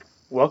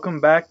Welcome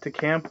back to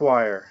Camp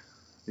Wire,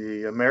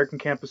 the American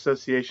Camp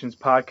Association's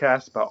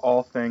podcast about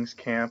all things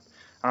camp.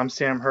 I'm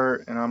Sam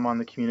Hurt, and I'm on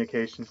the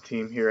communications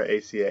team here at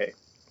ACA.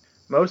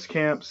 Most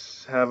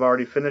camps have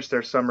already finished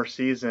their summer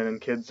season, and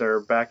kids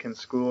are back in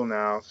school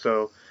now,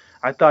 so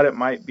I thought it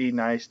might be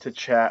nice to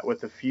chat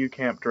with a few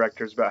camp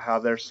directors about how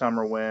their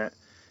summer went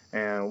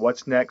and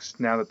what's next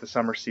now that the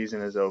summer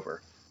season is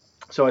over.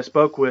 So I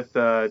spoke with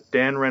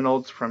Dan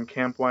Reynolds from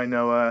Camp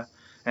Wainoa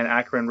and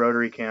Akron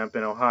Rotary Camp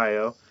in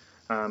Ohio,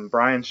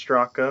 Brian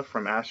Straka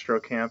from Astro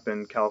Camp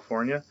in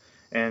California,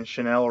 and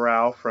Chanel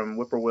Rao from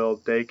Whippoorwill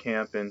Day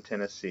Camp in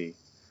Tennessee.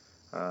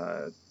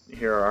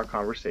 Here are our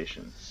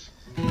conversations.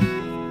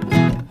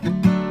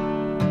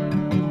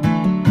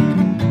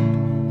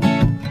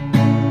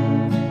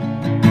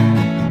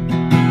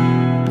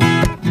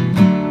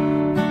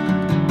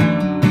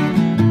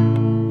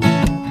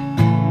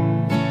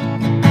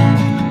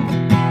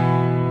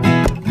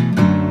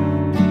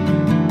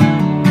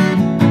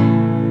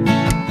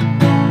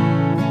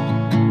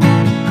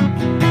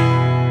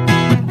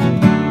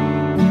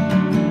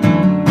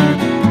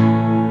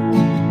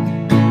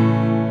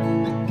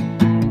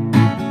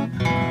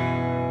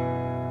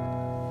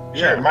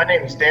 Sure. My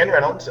name is Dan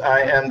Reynolds.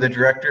 I am the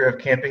Director of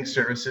Camping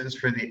Services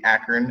for the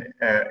Akron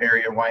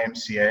area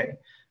YMCA.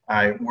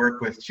 I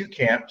work with two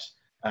camps.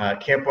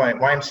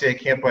 YMCA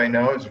Camp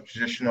Wainoa is a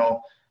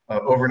traditional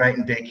overnight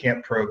and day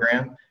camp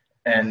program,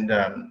 and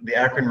the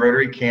Akron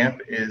Rotary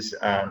Camp is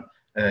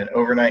an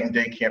overnight and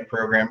day camp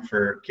program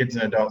for kids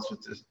and adults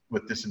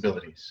with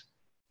disabilities.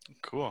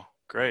 Cool,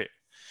 great.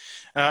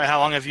 How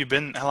long have you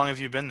been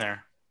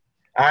there?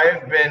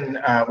 I've been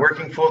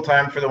working full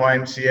time for the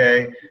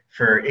YMCA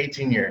for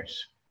 18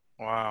 years.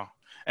 Wow.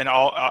 And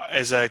all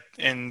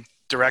in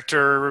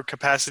director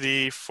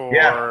capacity for?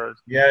 Yeah,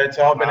 it's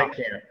all been at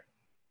camp.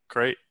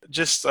 Great.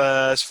 Just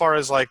as far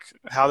as like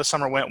how the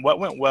summer went, what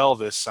went well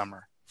this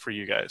summer for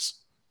you guys?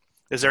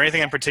 Is there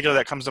anything in particular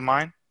that comes to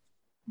mind?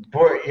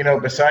 Boy,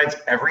 besides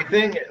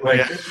everything,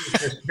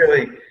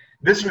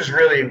 this was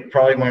really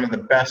probably one of the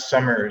best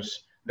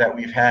summers that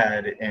we've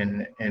had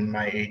in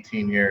my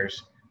 18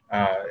 years.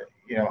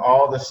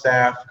 All the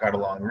staff got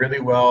along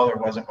really well. There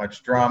wasn't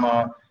much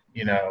drama.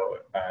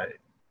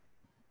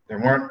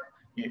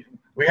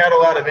 We had a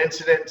lot of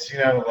incidents, we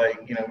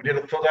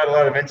filled out a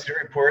lot of incident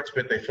reports,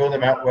 but they filled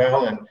them out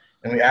well, and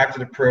we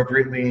acted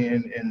appropriately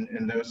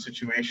in those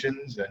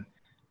situations.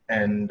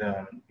 And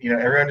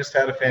everyone just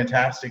had a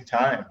fantastic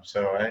time.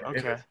 So it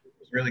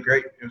was really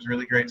great. It was a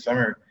really great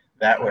summer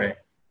that way.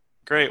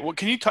 Great. Well,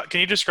 can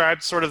you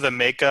describe sort of the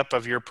makeup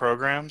of your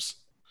programs?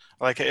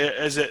 Like,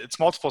 is it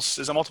multiple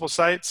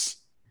sites?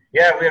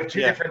 Yeah, we have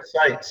two different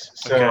sites.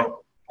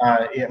 So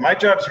my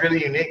job's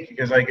really unique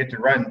because I get to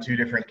run two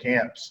different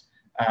camps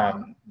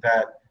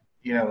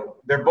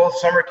they're both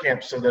summer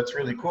camps. So that's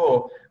really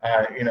cool.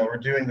 We're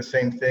doing the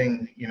same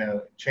thing,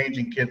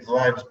 changing kids'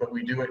 lives, but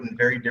we do it in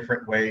very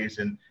different ways.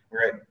 And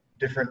we're at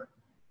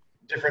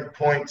different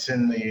points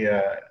in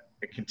the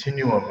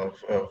continuum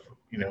of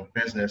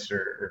business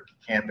or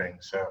camping.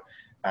 So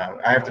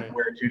I have to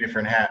wear two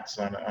different hats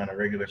on a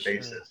regular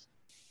basis.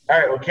 All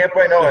right. Well, Camp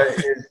Wainoa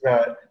is,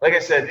 like I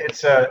said,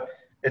 it's a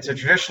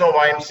traditional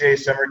YMCA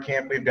summer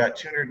camp. We've got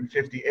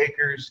 250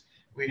 acres.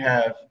 We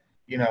have,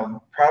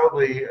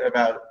 probably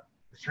about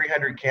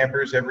 300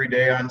 campers every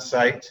day on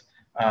site.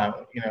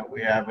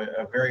 We have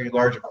a very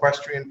large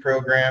equestrian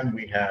program.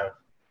 We have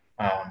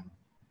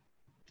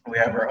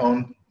our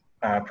own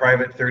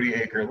private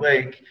 30-acre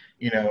lake,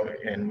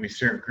 and we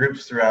serve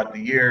groups throughout the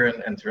year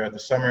and throughout the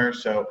summer.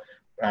 So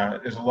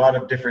there's a lot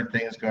of different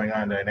things going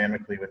on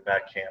dynamically with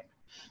that camp.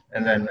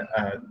 And then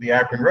the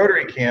Akron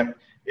Rotary Camp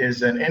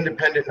is an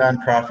independent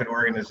nonprofit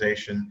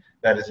organization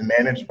that is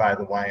managed by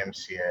the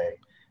YMCA.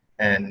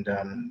 And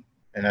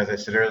as I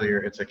said earlier,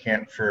 it's a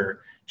camp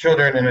for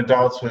children and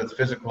adults with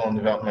physical and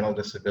developmental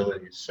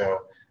disabilities. So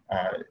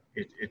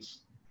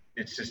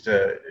it's just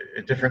a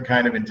different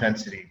kind of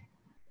intensity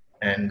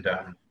and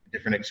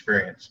different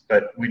experience.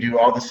 But we do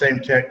all the same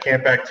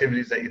camp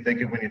activities that you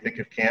think of when you think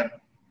of camp,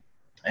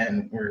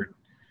 and we're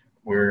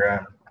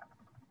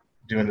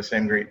doing the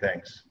same great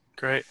things.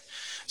 Great.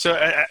 So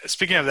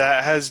speaking of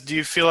that, do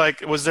you feel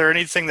like, was there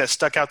anything that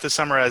stuck out this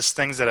summer as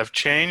things that have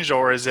changed,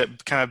 or is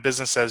it kind of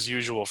business as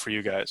usual for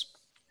you guys?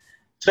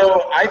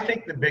 So I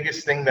think the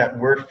biggest thing that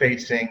we're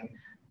facing,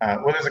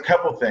 there's a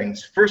couple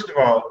things. First of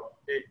all,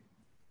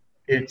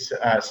 it's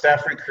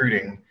staff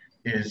recruiting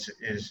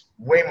is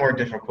way more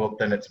difficult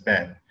than it's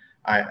been.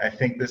 I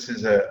think this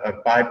is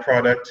a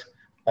byproduct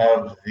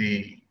of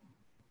the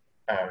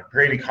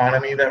great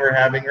economy that we're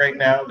having right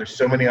now. There's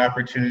so many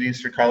opportunities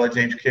for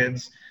college-age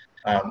kids.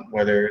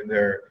 Whether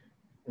they're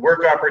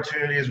work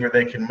opportunities where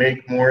they can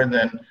make more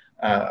than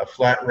a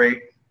flat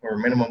rate or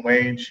minimum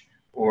wage,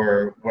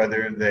 or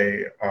whether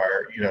they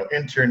are,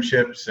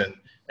 internships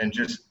and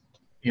just,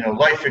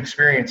 life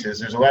experiences.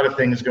 There's a lot of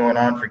things going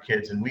on for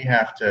kids, and we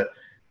have to,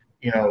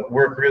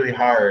 work really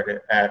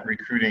hard at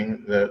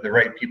recruiting the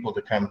right people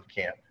to come to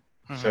camp.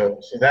 Mm-hmm. So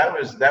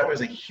that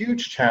was a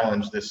huge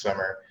challenge this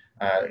summer.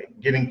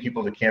 getting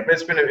people to camp.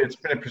 It's been a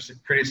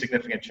pretty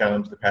significant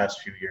challenge the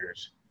past few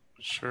years.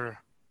 Sure.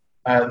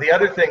 The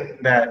other thing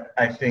that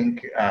I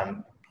think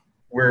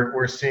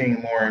we're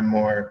seeing more and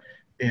more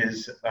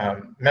is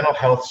mental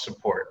health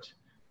support,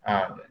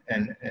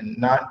 and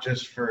not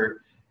just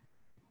for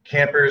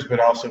campers, but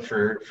also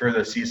for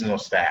the seasonal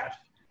staff.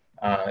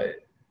 I've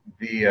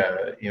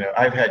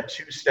had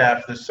 2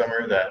 staff this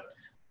summer that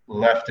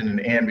left in an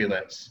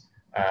ambulance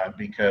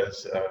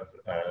because of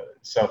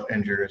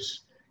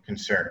self-injurious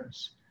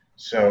concerns.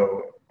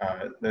 So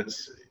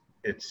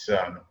it's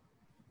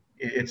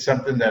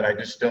something that I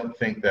just don't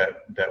think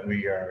that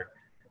we are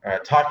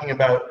talking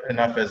about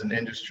enough as an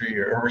industry,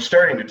 or we're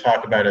starting to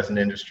talk about as an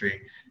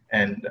industry.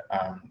 And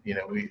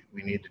we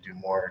need to do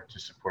more to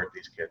support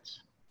these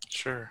kids.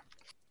 Sure.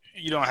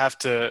 You don't have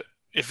to,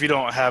 if you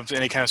don't have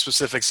any kind of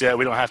specifics yet,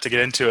 we don't have to get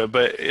into it.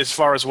 But as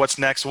far as what's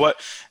next,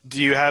 what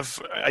do you have?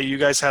 You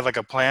guys have like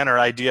a plan or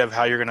idea of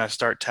how you're going to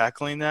start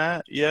tackling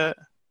that yet?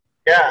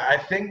 Yeah, I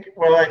think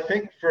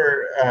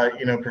for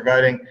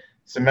providing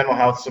some mental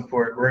health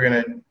support, we're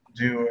going to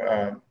do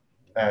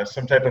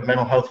some type of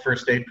mental health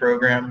first aid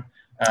program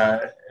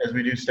as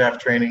we do staff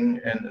training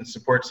and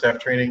support staff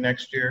training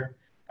next year.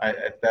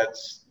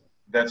 That's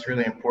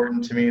really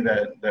important to me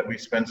that we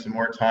spend some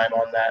more time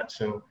on that,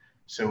 so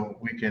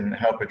we can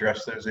help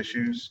address those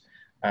issues,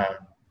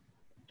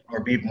 or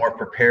be more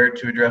prepared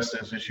to address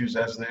those issues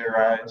as they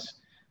arise.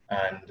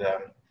 And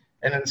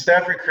in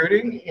staff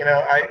recruiting,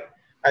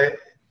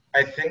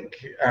 I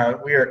think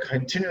we are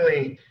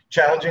continually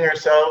challenging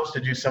ourselves to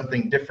do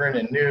something different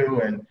and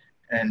new,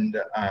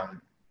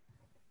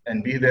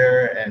 and be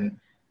there. And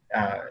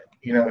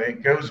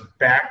it goes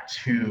back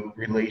to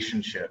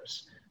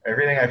relationships.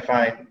 Everything I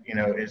find,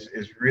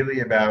 is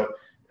really about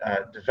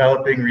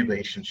developing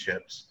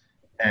relationships.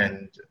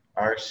 And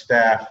our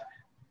staff,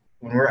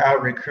 when we're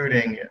out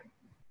recruiting,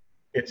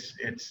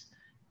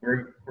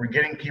 we're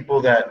getting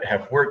people that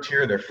have worked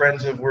here, their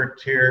friends have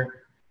worked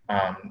here,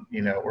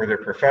 or their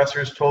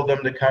professors told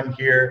them to come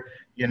here.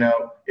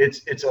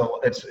 It's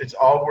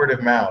all word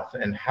of mouth.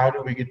 And how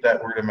do we get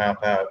that word of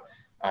mouth out?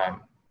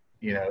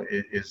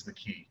 Is the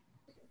key.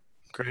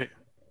 Great.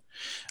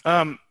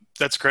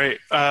 That's great.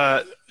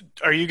 Are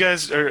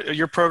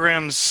your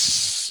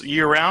programs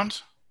year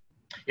round?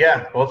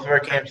 Yeah, both of our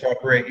camps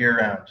operate year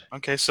round.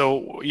 Okay,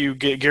 so you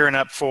get gearing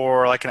up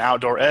for like an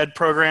outdoor ed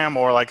program,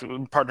 or like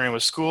partnering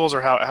with schools,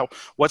 or how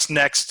what's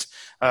next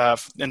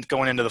and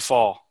going into the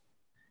fall?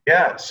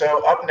 Yeah,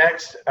 so up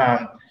next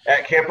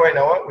at Camp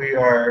Wainoa, we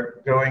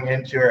are going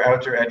into our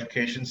outdoor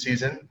education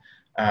season,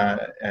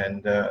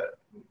 and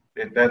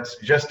that's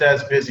just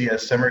as busy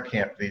as summer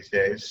camp these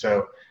days.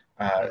 So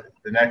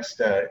the next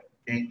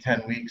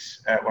 8-10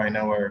 weeks at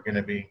Wainoa are going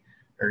to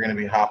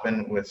be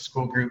hopping with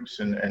school groups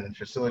and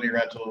facility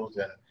rentals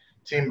and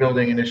team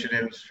building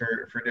initiatives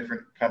for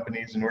different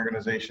companies and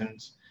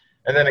organizations.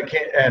 And then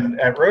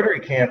at Rotary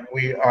Camp,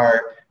 we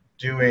are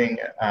doing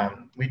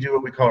we do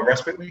what we call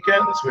respite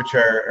weekends, which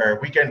are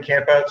weekend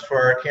campouts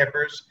for our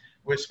campers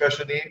with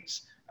special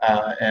needs,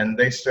 and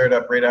they start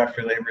up right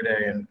after Labor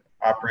Day and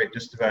operate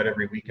just about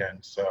every weekend.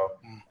 So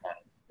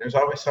there's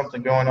always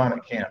something going on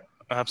at camp.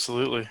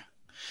 Absolutely.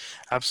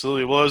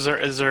 Well,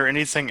 is there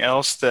anything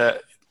else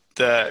that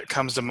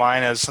comes to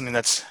mind as something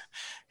that's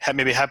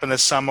maybe happened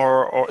this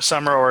summer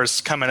or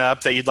is coming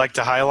up that you'd like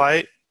to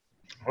highlight?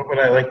 What would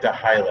I like to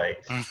highlight?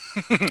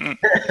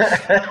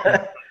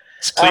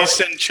 Please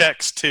send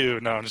checks too.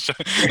 No, I'm just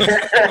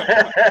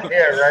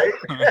yeah, right.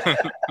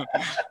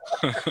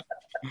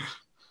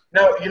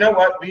 No, you know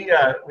what?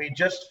 We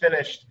just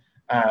finished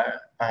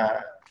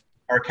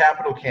our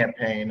capital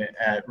campaign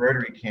at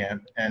Rotary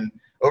Camp, and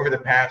over the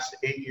past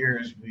 8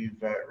 years, we've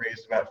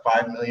raised about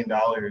 $5 million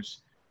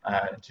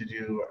to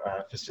do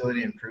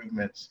facility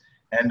improvements.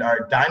 And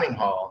our dining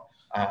hall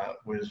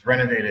was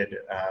renovated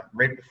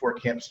right before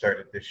camp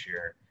started this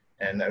year,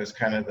 and that was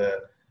kind of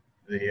the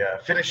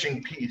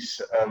finishing piece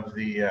of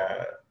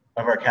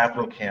our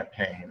capital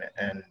campaign,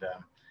 and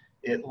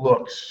it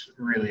looks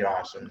really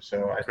awesome.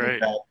 So I think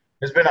that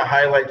has been a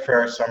highlight for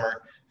our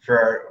summer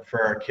for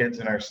our kids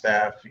and our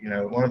staff.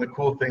 One of the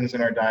cool things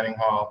in our dining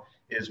hall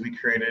is we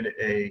created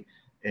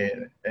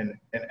an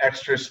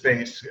extra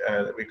space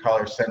that we call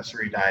our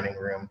sensory dining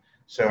room.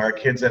 So our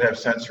kids that have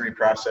sensory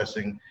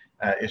processing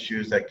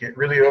issues that get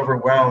really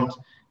overwhelmed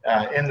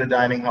in the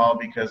dining hall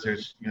because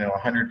there's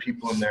 100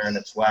 people in there and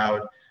it's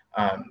loud,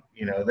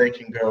 they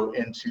can go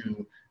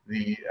into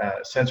the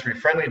sensory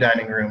friendly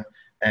dining room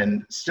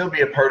and still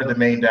be a part of the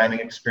main dining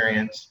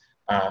experience,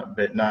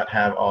 but not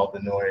have all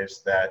the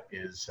noise that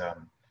is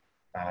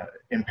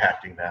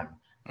impacting them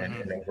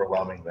and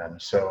overwhelming them.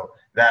 So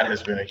that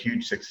has been a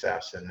huge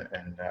success, and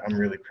I'm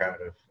really proud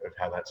of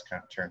how that's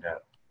kind of turned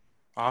out.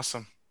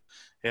 Awesome.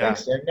 Yeah.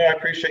 Thanks. No, I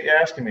appreciate you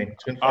asking me.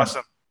 It's been fun.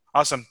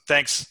 Awesome.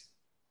 Thanks.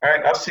 All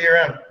right. I'll see you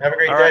around. Have a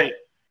great day. Right.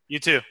 You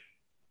too.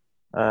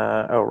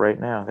 Right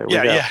now. There we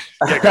go. Yeah.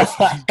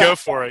 Go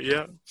for it.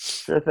 Yeah.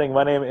 Sure thing.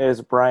 My name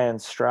is Brian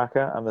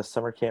Straka. I'm the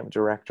summer camp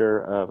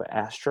director of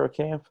Astro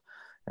Camp,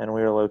 and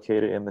we are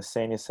located in the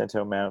San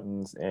Jacinto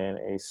Mountains in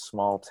a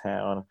small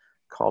town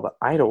called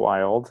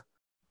Idlewild.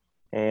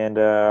 And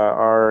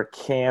our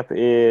camp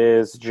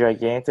is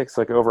gigantic. It's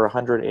like over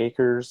 100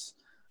 acres.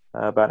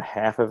 About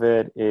half of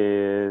it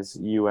is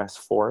U.S.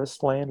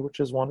 forest land, which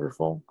is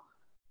wonderful.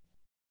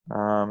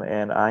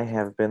 And I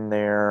have been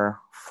there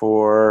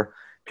for,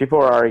 people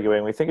are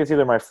arguing, we think it's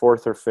either my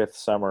fourth or fifth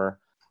summer,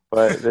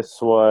 but this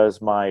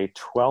was my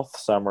 12th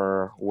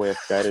summer with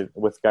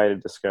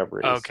guided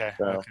discoveries. Okay.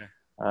 So, Okay.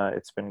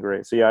 it's been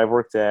great. So yeah, I've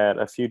worked at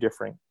a few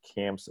different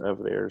camps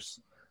of theirs,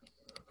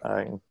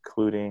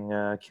 including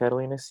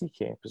Catalina Sea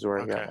Camp is where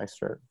I got my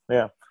start.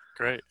 Yeah.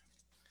 Great.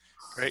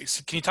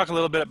 So can you talk a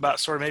little bit about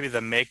sort of maybe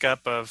the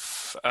makeup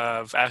of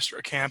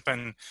Astro Camp,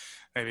 and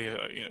maybe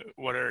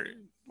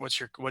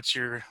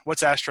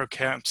what's Astro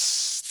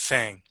Camp's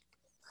thing?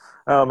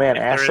 Oh man,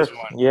 If Astro. there is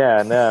one.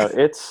 Yeah, no,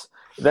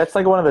 that's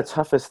like one of the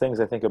toughest things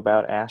I think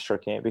about Astro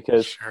Camp,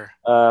 because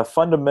Sure.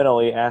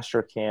 fundamentally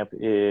Astro Camp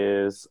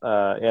is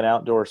an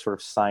outdoor sort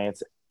of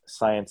science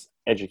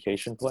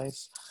education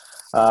place.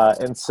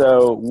 And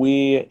so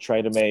we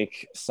try to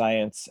make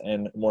science,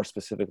 and more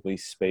specifically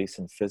space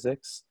and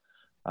physics,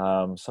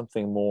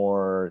 something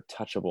more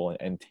touchable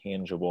and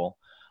tangible.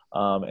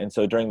 And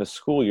so during the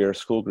school year,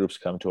 school groups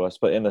come to us,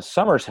 but in the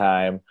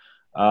summertime,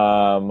 a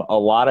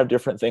lot of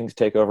different things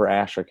take over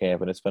Astro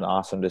Camp, and it's been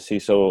awesome to see.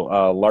 So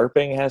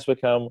LARPing has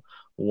become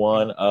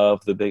one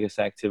of the biggest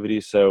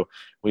activities. So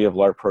we have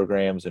LARP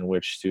programs in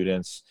which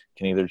students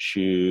can either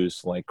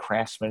choose like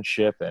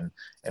craftsmanship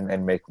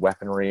and make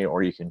weaponry,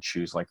 or you can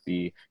choose like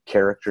the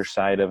character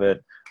side of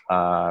it,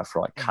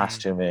 for like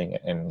costuming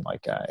and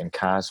like in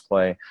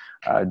cosplay.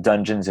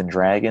 Dungeons and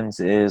Dragons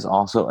is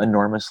also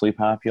enormously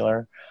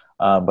popular.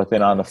 But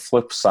then on the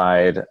flip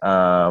side,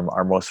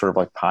 our most sort of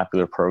like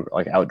popular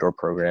like outdoor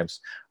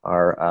programs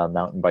are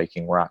mountain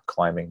biking, rock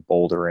climbing,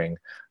 bouldering.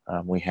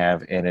 We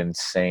have an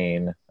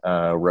insane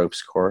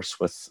ropes course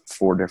with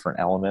 4 different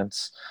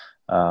elements.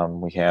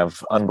 We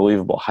have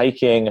unbelievable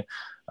hiking.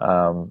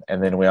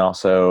 And then we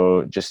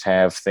also just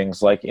have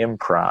things like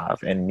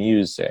improv and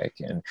music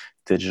and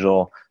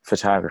digital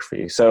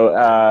photography. So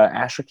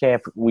Astro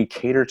Camp, we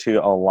cater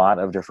to a lot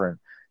of different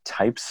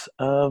types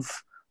of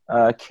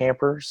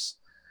campers.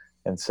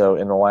 And so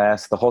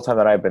the whole time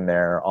that I've been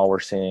there, all we're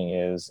seeing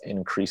is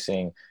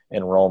increasing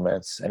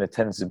enrollments, and it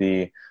tends to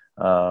be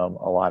a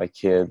lot of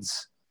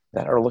kids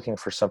that are looking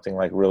for something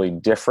like really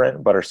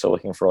different, but are still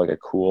looking for like a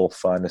cool,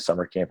 fun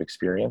summer camp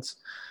experience.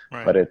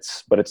 Right.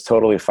 But it's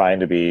totally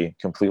fine to be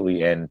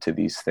completely into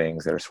these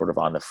things that are sort of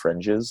on the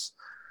fringes.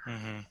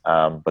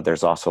 But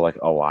there's also like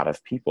a lot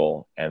of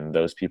people, and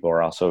those people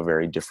are also a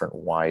very different,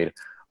 wide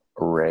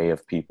array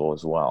of people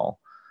as well.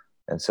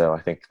 And so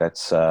I think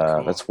that's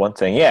cool. That's one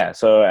thing. Yeah.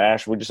 So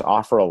Ash, we just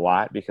offer a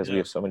lot because we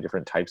have so many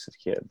different types of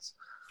kids.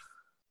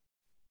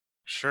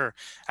 Sure.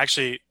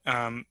 Actually,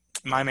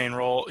 my main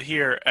role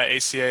here at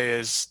ACA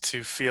is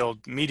to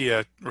field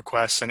media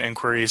requests and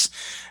inquiries,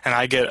 and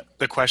I get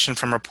the question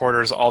from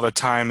reporters all the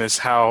time: is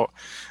I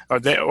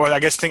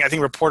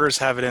think reporters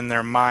have it in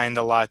their mind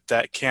a lot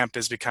that camp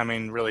is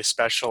becoming really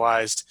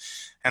specialized,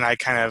 and I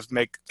kind of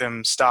make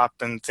them stop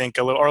and think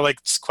a little, or like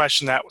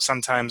question that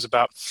sometimes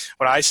about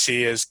what I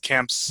see is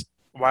camps,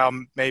 while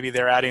maybe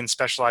they're adding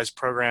specialized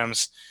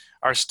programs,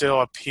 are still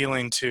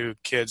appealing to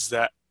kids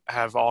that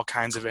have all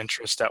kinds of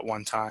interest at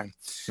one time.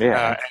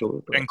 Yeah,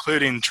 absolutely.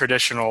 Including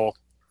traditional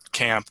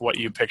camp, what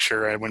you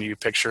picture when you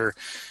picture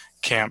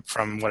camp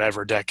from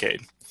whatever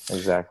decade.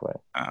 Exactly.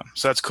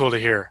 So that's cool to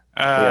hear.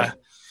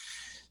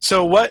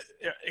 So what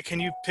can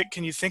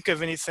you think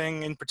of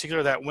anything in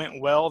particular that went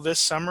well this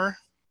summer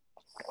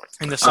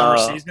in the summer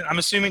season? I'm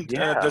assuming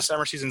the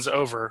summer season's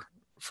over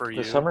for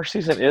you. The summer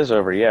season is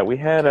over. Yeah, we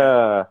had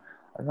I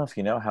don't know if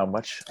you know how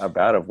much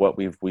about what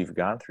we've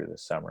gone through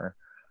this summer.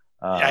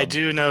 I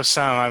do know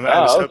some.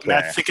 I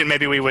was thinking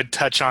maybe we would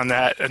touch on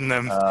that and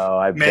then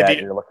bet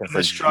you're looking for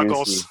the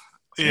struggles.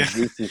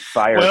 Juicy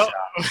fire talk.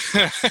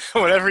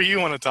 Whatever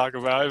you want to talk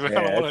about.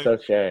 Yeah, it's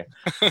okay.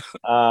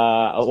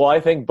 Well, I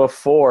think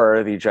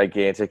before the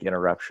gigantic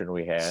interruption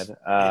we had,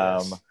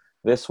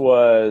 this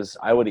was,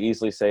 I would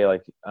easily say,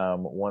 like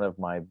one of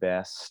my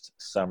best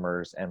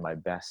summers and my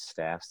best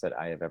staffs that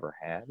I have ever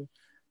had,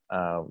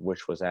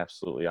 which was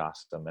absolutely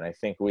awesome. And I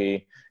think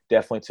we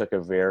definitely took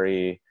a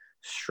very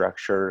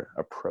structured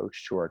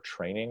approach to our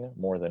training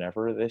more than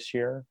ever this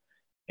year.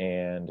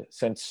 And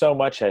since so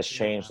much has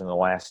changed in the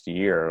last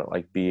year,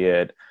 like be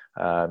it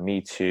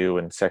Me Too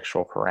and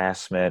sexual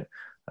harassment,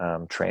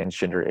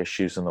 transgender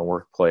issues in the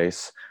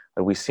workplace,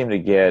 we seem to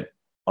get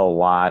a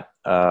lot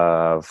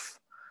of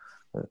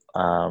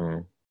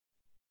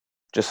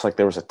just like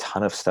there was a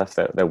ton of stuff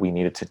that we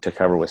needed to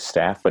cover with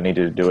staff, but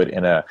needed to do it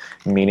in a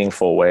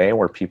meaningful way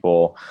where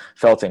people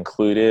felt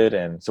included.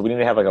 And so we needed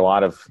to have like a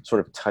lot of sort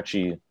of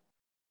touchy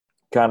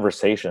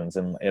conversations,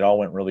 and it all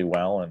went really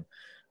well. And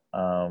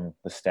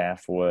the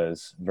staff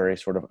was very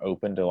sort of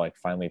open to like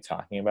finally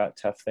talking about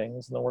tough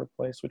things in the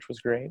workplace, which was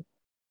great.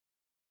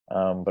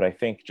 But I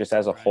think just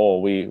as a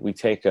whole, we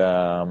take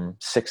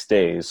 6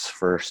 days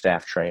for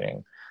staff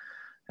training.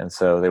 And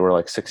so they were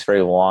like 6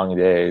 very long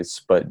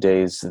days, but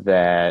days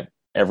that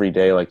every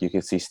day, like you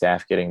could see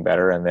staff getting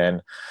better. And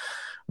then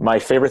my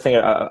favorite thing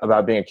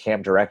about being a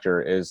camp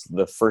director is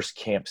the first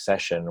camp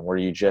session where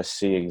you just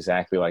see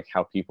exactly like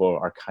how people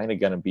are kind of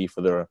going to be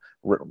for the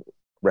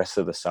rest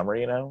of the summer,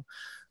 you know?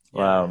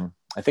 Yeah.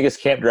 I think as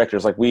camp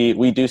directors, like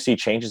we do see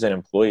changes in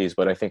employees,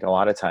 but I think a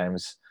lot of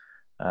times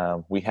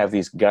we have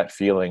these gut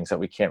feelings that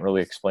we can't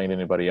really explain to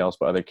anybody else,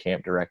 but other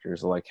camp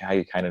directors, like how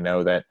you kind of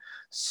know that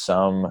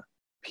some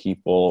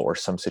people or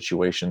some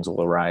situations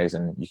will arise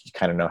and you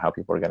kind of know how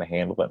people are going to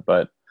handle it.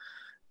 But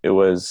it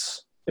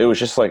was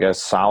just like a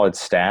solid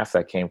staff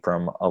that came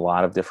from a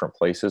lot of different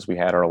places. We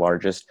had our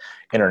largest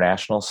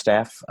international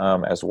staff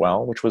as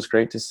well, which was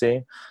great to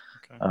see.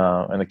 Okay.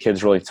 And the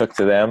kids really took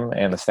to them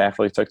and the staff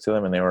really took to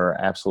them, and they were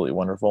absolutely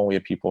wonderful. We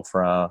had people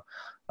from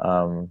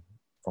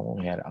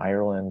we had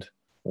Ireland,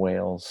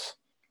 Wales,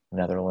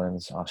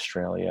 Netherlands,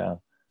 Australia.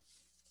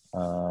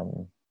 I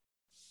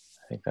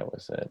think that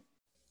was it.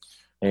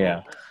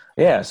 Yeah.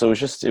 Yeah. So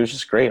it was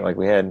just great. Like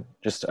we had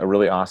just a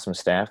really awesome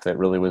staff that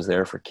really was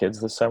there for kids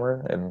this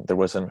summer. And it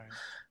was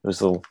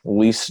the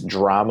least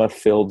drama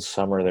filled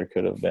summer there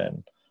could have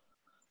been.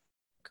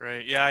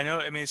 Great. Yeah, I know.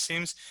 I mean,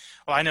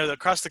 I know that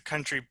across the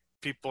country,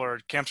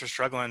 camps are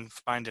struggling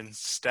finding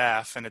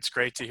staff, and it's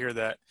great to hear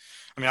that.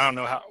 I mean, I don't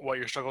know what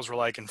your struggles were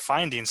like in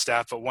finding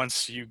staff, but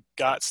once you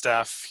got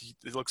staff,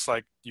 it looks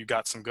like you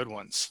got some good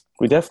ones.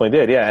 We definitely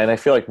did, yeah. And I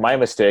feel like my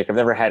mistake, I've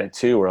never had it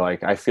too, where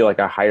like I feel like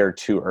I hired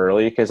too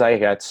early because I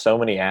got so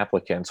many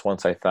applicants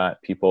once I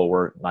thought people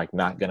were like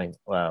not going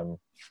to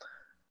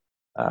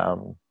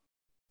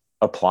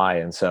apply,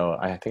 and so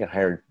I think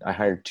I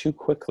hired too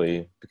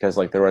quickly because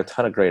like there were a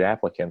ton of great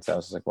applicants. I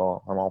was just like,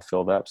 well, I'm all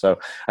filled up. So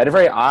I had a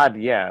very odd,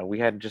 we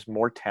had just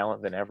more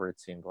talent than ever.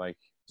 It seemed like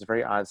it was a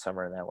very odd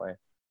summer in that way.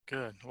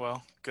 Good.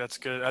 Well, that's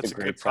good. That's a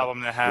good time.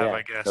 problem to have, Yeah,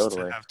 I guess,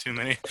 totally. to have too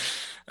many.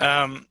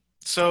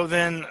 So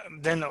then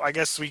I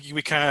guess we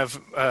kind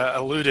of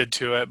alluded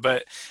to it,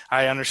 but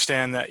I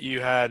understand that you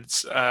had,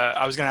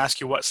 I was going to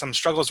ask you what some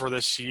struggles were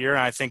this year,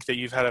 and I think that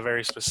you've had a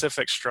very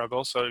specific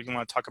struggle, so you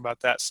want to talk about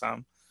that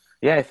some.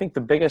 Yeah, I think the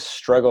biggest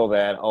struggle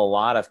that a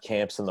lot of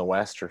camps in the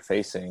West are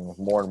facing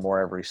more and more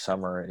every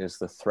summer is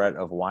the threat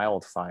of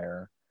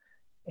wildfire.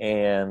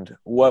 And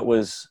what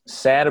was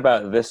sad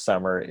about this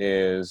summer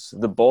is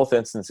both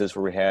instances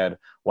where we had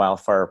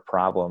wildfire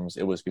problems,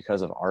 it was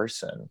because of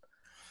arson.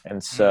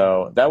 And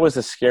so that was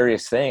the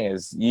scariest thing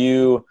is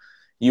you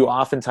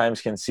oftentimes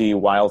can see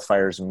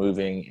wildfires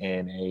moving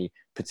in a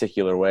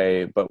particular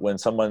way, but when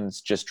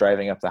someone's just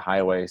driving up the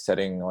highway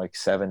setting like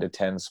 7 to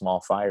 10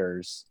 small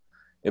fires,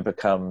 it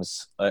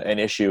becomes an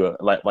issue.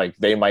 Like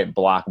they might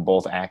block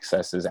both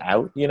accesses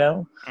out, you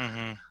know?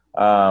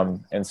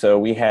 Mm-hmm. And so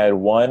we had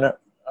one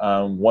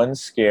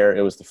scare.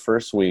 It was the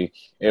first week.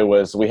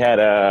 We had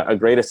a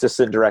great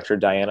assistant director,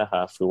 Diana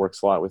Huff, who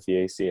works a lot with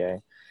the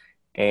ACA.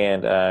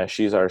 And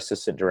she's our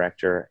assistant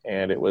director,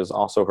 and it was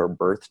also her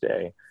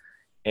birthday.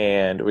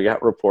 And we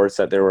got reports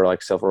that there were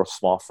like several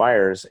small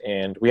fires,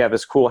 and we have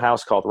this cool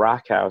house called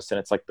Rock House, and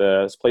it's like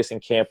this place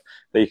in camp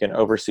that you can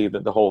oversee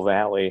the whole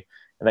valley,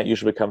 and that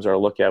usually becomes our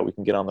lookout. We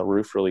can get on the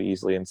roof really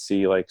easily and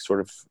see like sort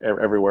of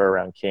everywhere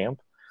around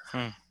camp.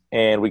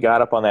 And we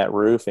got up on that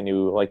roof, and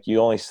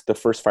the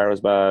first fire was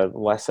about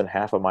less than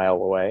half a mile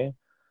away.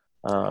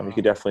 You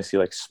could definitely see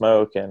like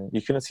smoke, and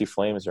you couldn't see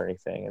flames or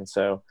anything. And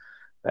so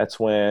that's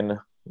when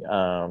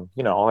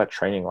all that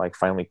training like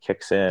finally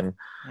kicks in.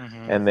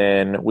 Mm-hmm. And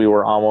then we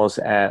were almost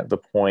at the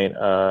point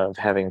of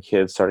having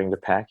kids starting to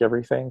pack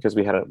everything because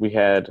we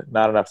had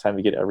not enough time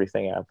to get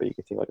everything out, but you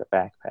could take like a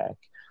backpack.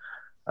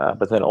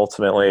 But then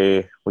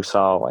ultimately we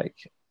saw like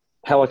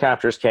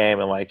helicopters came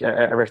and like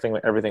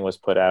everything was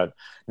put out.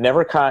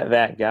 Never caught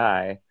that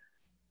guy.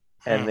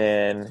 And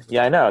then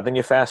I know. Then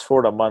you fast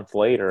forward a month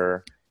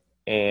later,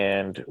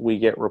 and we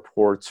get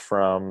reports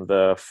from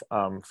the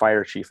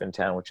fire chief in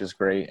town, which is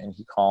great. And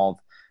he called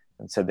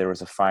and said there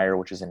was a fire,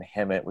 which is in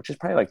Hemet, which is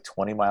probably like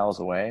 20 miles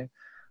away.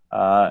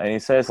 And he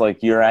says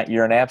like you're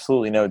in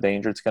absolutely no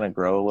danger. It's going to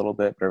grow a little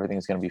bit, but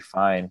everything's going to be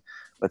fine.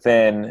 But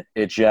then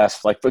it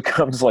just like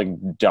becomes like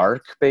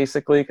dark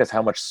basically because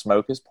how much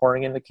smoke is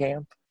pouring into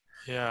camp.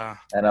 Yeah.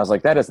 And I was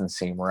like, that doesn't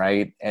seem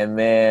right. And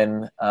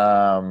then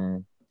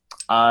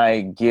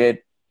I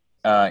get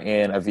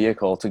in a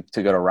vehicle to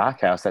go to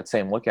Rock House, that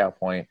same lookout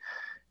point,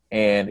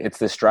 and it's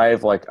this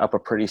drive like up a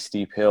pretty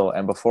steep hill.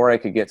 And before I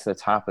could get to the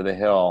top of the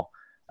hill,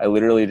 I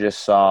literally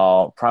just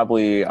saw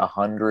probably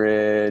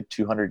 100,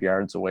 200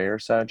 yards away or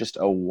so, just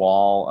a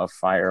wall of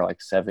fire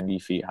like 70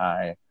 feet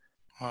high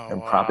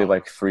and probably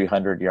like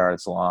 300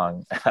 yards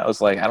long. I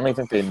was like, I don't even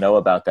think they know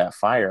about that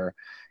fire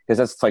because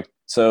that's like,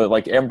 so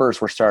like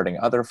embers were starting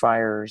other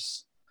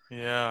fires.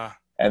 Yeah.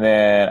 And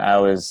then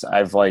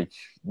I've like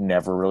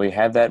never really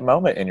had that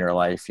moment in your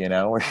life, you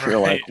know, where you're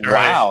like,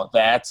 wow,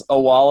 that's a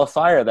wall of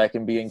fire that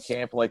can be in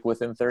camp like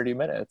within 30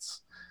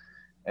 minutes.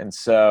 And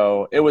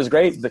so it was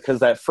great because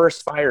that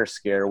first fire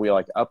scare, we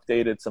like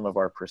updated some of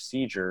our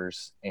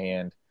procedures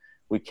and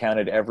we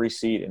counted every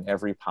seat in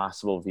every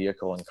possible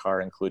vehicle and car,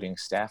 including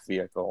staff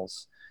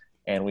vehicles.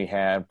 And we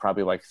had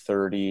probably like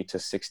 30 to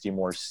 60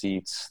 more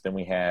seats than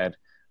we had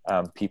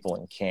people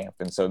in camp.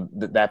 And so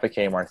that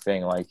became our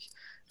thing. Like,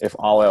 if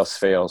all else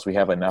fails, we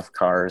have enough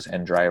cars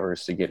and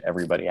drivers to get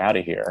everybody out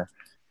of here.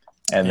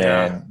 And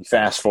then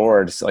fast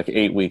forward, it's like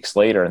 8 weeks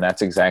later, and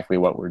that's exactly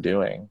what we're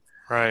doing.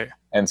 Right.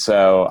 And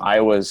so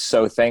I was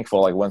so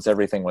thankful, like, once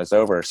everything was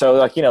over. So,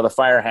 like, the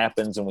fire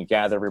happens and we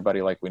gather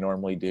everybody like we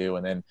normally do.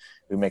 And then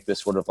we make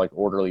this sort of like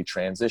orderly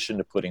transition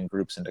to putting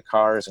groups into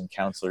cars and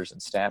counselors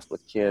and staff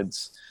with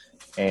kids.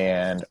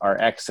 And our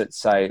exit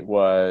site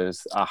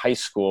was a high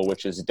school,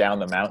 which is down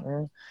the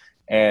mountain.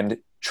 And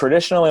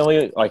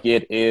traditionally, like,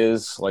 it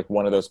is like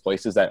one of those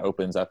places that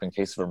opens up in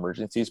case of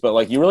emergencies, but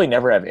like, you really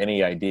never have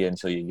any idea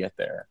until you get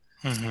there.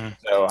 Mm-hmm.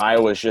 So I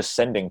was just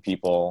sending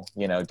people,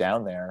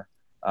 down there.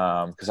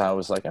 Because I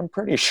was like, I'm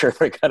pretty sure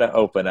they're going to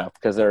open up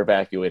because they're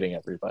evacuating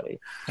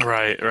everybody.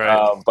 Right.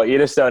 But you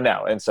just don't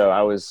know. And so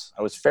I was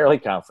fairly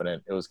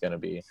confident it was going to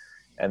be.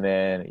 And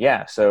then,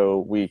 so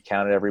we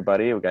counted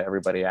everybody. We got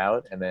everybody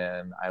out. And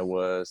then I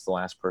was the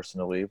last person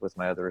to leave with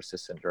my other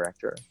assistant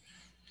director.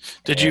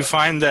 Did you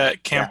find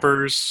that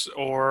campers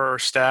or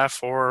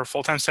staff or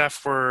full-time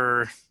staff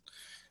were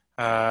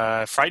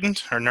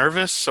frightened or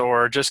nervous,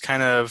 or just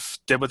kind of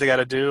did what they got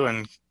to do?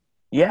 And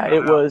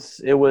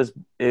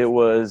it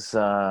was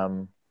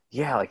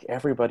like,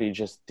 everybody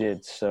just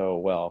did so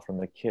well, from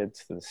the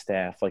kids to the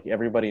staff. Like,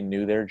 everybody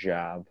knew their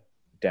job,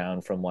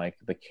 down from like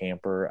the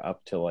camper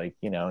up to like,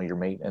 your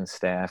maintenance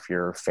staff,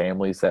 your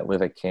families that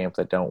live at camp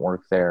that don't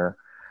work there.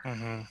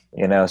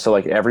 Mm-hmm. So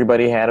like,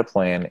 everybody had a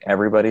plan,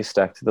 everybody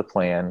stuck to the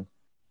plan,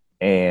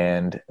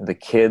 and the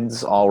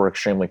kids all were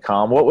extremely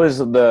calm. What was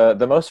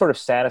the most sort of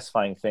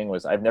satisfying thing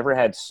was, I've never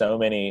had so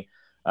many,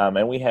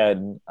 and we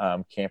had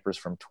campers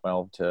from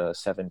 12 to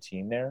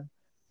 17 there.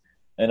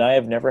 And I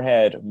have never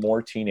had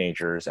more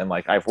teenagers. And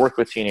like, I've worked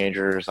with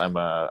teenagers. I'm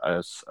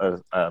a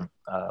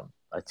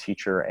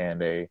teacher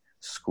and a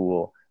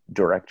school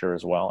director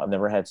as well. I've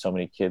never had so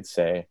many kids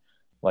say,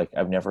 like,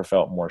 I've never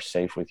felt more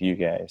safe with you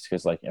guys,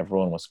 because like,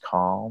 everyone was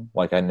calm.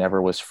 Like, I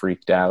never was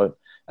freaked out.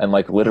 And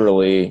like,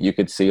 literally you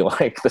could see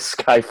like the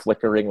sky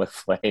flickering with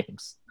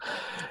flames.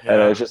 Yeah.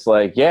 And I was just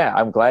like,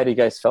 I'm glad you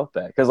guys felt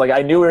that. Cause like,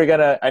 I knew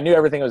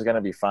everything was going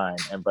to be fine.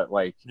 And, but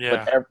like,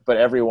 but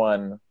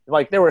everyone,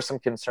 like, there were some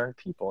concerned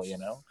people, Sure.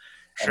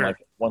 And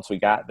like, once we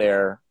got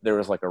there, there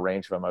was like a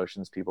range of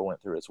emotions people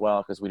went through as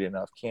well, because we didn't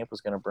know if camp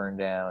was going to burn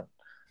down.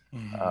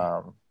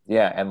 Mm-hmm.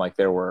 And like,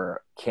 there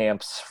were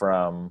camps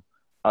from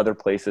other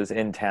places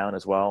in town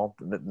as well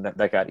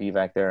that got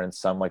evac there, and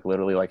some like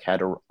literally like had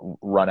to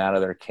run out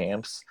of their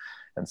camps,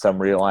 and some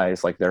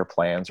realized like their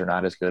plans are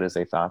not as good as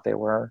they thought they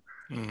were.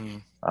 Mm-hmm.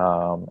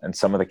 And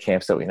some of the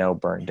camps that we know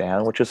burned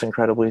down, which is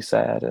incredibly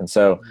sad. And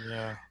so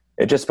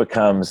it just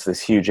becomes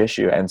this huge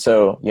issue. And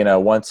so,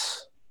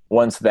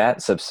 once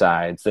that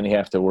subsides, then you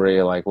have to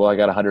worry like, well, I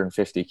got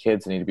 150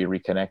 kids that need to be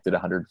reconnected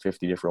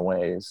 150 different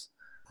ways.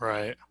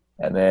 Right.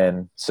 And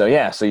then, so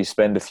you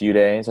spend a few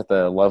days at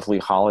the lovely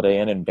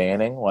Holiday Inn in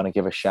Banning. Want to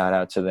give a shout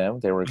out to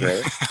them. They were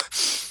great.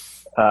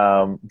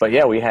 But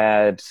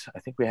I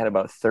think we had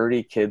about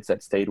 30 kids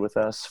that stayed with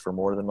us for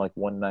more than like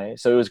one night.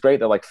 So it was great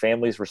that like,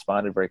 families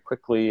responded very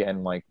quickly.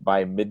 And like,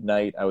 by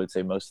midnight, I would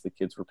say most of the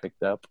kids were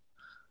picked up.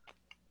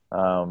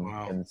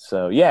 Wow. And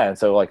so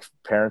like,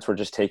 parents were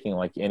just taking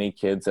like any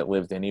kids that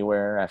lived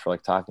anywhere after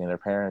like talking to their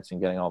parents and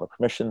getting all the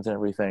permissions and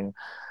everything.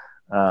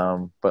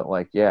 But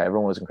like,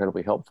 everyone was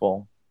incredibly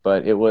helpful.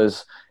 But it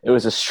was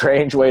a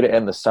strange way to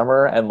end the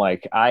summer. And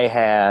like, I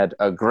had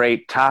a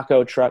great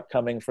taco truck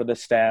coming for the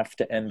staff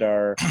to end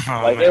our,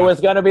 it was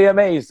going to be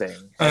amazing.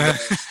 And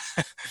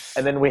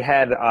then we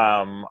had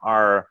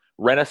our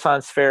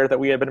Renaissance fair that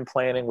we had been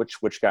planning,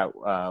 which got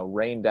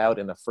rained out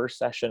in the first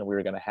session. We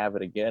were going to have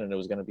it again, and it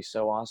was going to be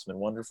so awesome and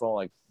wonderful.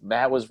 Like,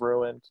 that was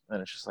ruined.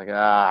 And it's just like,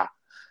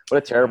 what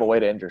a terrible way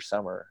to end your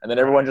summer. And then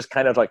everyone just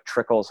kind of like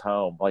trickles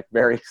home, like,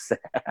 very sad.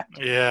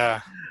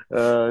 Yeah.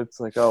 It's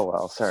like, oh,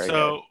 well, sorry.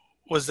 So guys.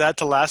 Was that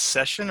the last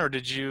session, or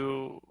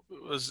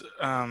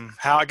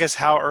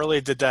how early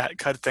did that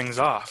cut things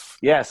off?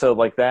 Yeah. So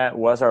like, that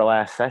was our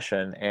last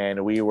session,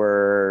 and we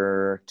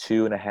were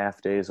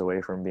 2.5 days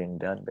away from being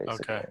done,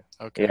 basically.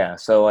 Okay. Yeah.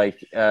 So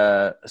like,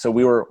 so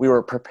we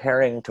were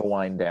preparing to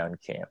wind down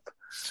camp.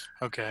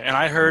 Okay. And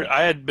I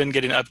had been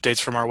getting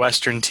updates from our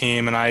Western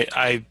team, and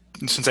I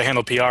since I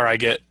handle PR, I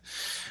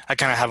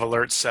kind of have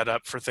alerts set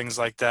up for things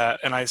like that.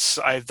 And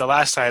the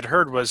last I had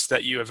heard was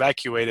that you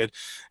evacuated,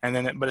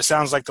 but it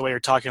sounds like the way you're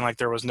talking, like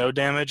there was no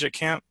damage at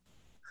camp.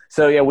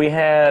 So yeah, we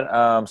had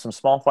some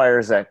small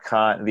fires that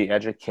caught the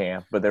edge of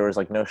camp, but there was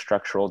like no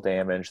structural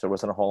damage. There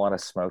wasn't a whole lot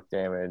of smoke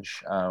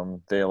damage.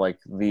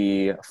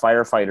 The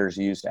firefighters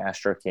used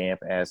Astro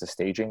Camp as a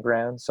staging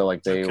ground. So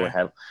like they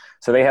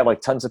had like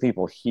tons of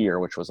people here,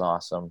 which was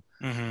awesome.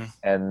 Mm-hmm.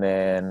 And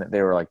then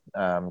they were like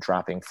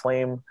dropping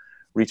flame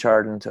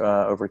retardant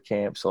over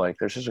camp. So like,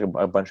 there's just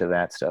a bunch of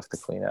that stuff to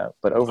clean up.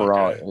 But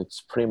overall, it's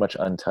pretty much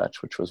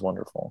untouched, which was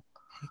wonderful.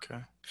 Okay.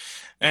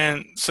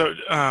 And so,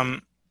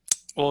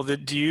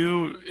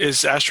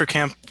 is Astro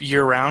Camp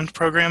year-round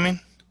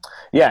programming?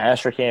 Yeah,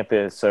 Astro Camp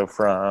is. So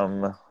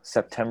from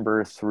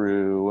September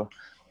through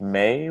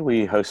May,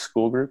 we host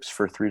school groups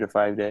for 3 to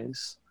 5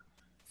 days.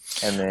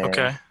 And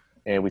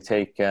then we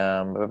take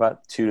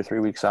about 2 to 3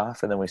 weeks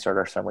off, and then we start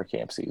our summer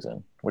camp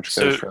season, which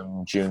goes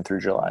from June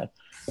through July.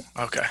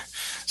 Okay.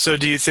 So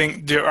do you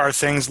think there are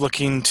things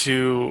looking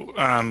to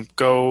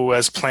go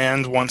as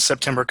planned once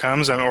September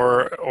comes,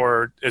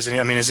 or is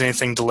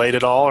anything delayed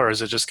at all, or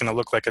is it just going to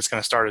look like it's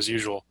going to start as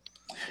usual?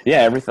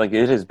 Yeah, everything, like,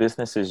 it is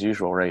business as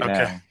usual right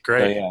now. Okay,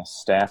 great. So, yeah,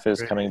 staff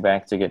is coming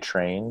back to get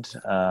trained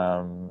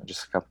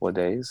just a couple of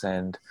days,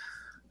 and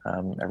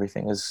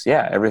everything is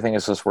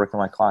just working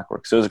like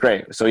clockwork. So it was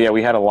great. So yeah,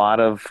 we had a lot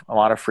of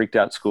freaked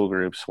out school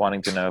groups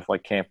wanting to know if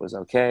like camp was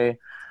okay.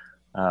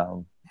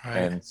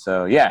 And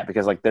so, yeah,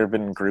 because like there have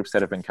been groups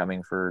that have been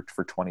coming for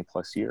 20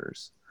 plus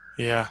years.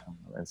 Yeah.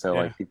 And so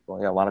like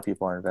a lot of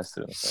people are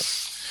invested in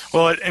this.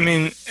 Well, I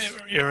mean,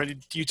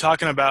 you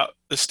talking about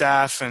the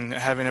staff and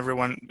having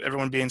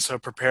everyone being so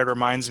prepared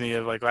reminds me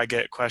of, like, I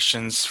get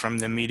questions from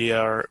the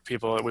media or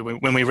people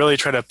when we really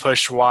try to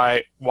push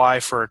why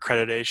for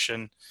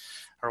accreditation,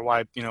 or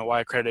why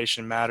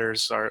accreditation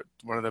matters. Are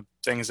one of the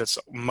things that's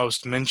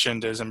most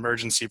mentioned is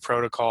emergency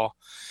protocol.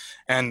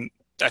 And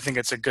I think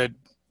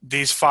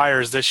these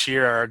fires this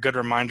year are a good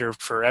reminder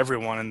for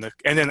everyone,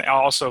 and then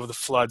also the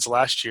floods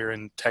last year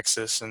in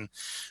Texas and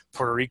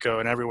Puerto Rico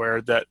and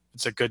everywhere, that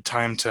it's a good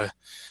time to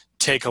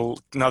take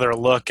another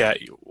look at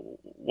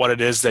what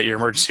it is that your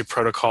emergency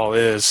protocol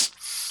is,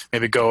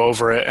 maybe go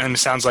over it. And it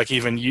sounds like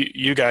even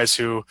you guys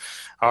who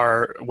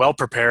are well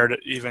prepared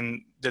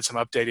even did some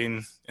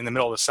updating in the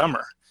middle of the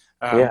summer,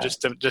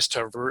 just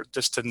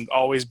to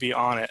always be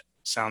on it.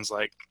 Sounds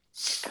like.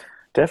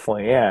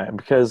 Definitely. Yeah.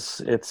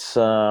 Because it's,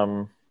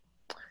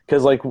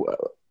 because like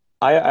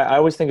I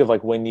always think of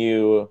like when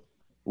you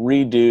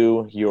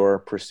redo your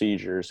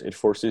procedures, it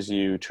forces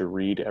you to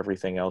read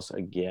everything else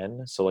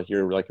again. So like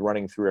you're like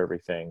running through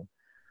everything.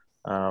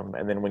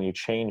 And then when you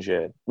change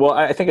it, well,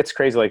 I think it's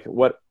crazy. Like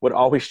what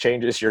always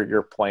changes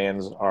your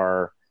plans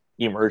are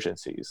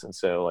emergencies. And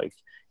so like,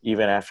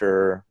 even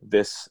after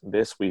this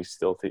we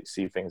still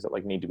see things that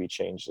like need to be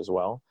changed as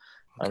well,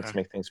 to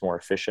make things more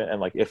efficient. And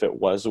like, if it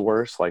was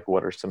worse, like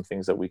what are some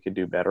things that we could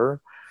do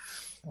better?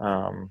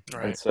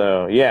 And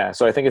so, yeah,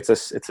 so I think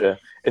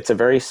it's a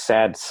very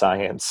sad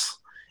science,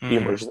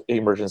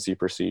 emergency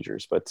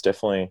procedures, but it's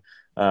definitely,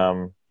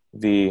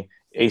 the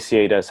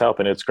ACA does help.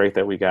 And it's great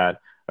that we got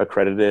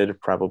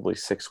accredited probably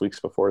 6 weeks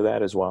before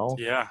that as well.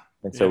 Yeah.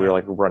 And so we were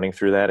like running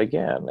through that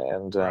again.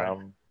 And,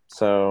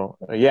 so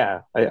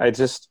yeah, I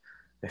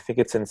think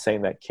it's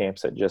insane that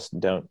camps that just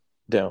don't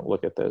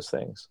look at those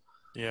things.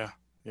 Yeah.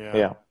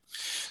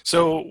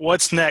 So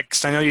what's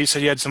next? I know you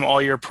said you had some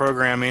all-year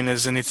programming.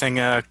 Is anything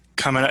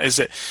coming up? Is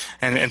it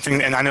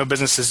and I know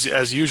business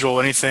as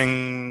usual.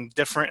 Anything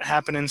different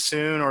happening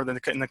soon, or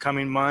in the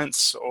coming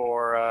months,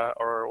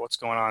 or what's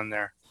going on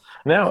there?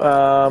 No,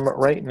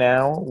 right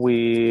now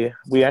we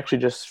actually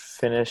just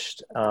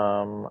finished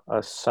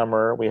a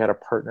summer. We had a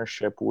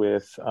partnership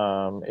with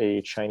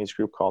a Chinese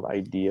group called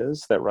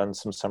Ideas that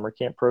runs some summer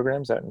camp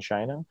programs out in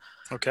China.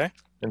 Okay.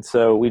 And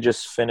so we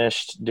just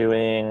finished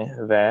doing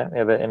that.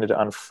 Yeah, that ended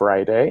on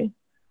Friday.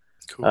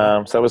 Cool.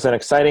 So that was an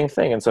exciting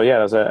thing. And so, yeah,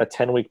 it was a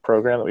 10-week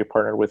program that we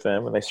partnered with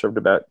them, and they served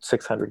about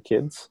 600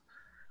 kids.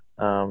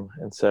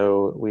 And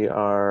so we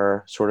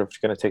are sort of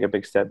going to take a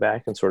big step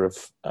back and sort of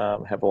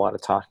have a lot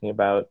of talking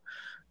about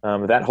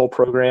that whole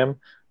program.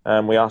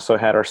 We also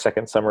had our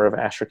second summer of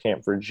Astra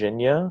Camp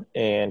Virginia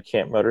and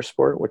Camp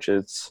Motorsport, which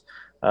is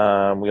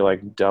we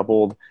like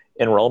doubled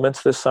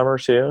enrollments this summer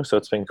too. So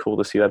it's been cool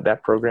to see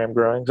that program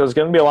growing. So it's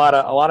going to be a lot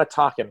of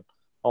talking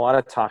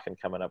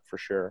coming up for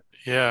sure.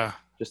 Yeah.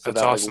 Just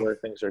about awesome. Like where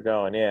things are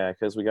going. Yeah.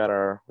 Cause we got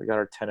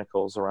our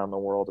tentacles around the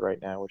world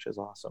right now, which is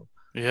awesome.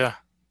 Yeah.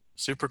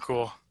 Super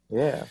cool.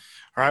 Yeah.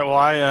 All right. Well,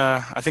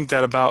 I think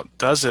that about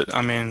does it.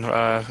 I mean,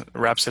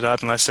 wraps it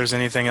up, unless there's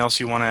anything else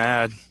you want to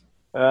add.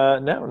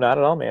 No, not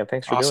at all, man.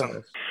 Thanks for doing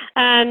this.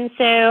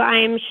 So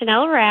I'm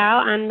Chanel Rao.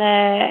 I'm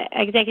the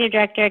Executive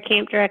Director,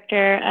 Camp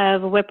Director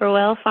of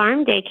Whippoorwill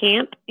Farm Day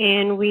Camp,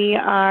 and we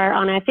are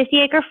on a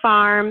 50-acre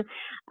farm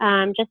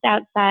just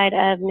outside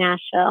of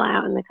Nashville,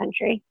 out in the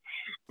country.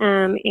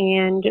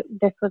 And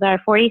this was our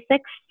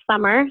 46th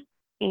summer,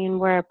 and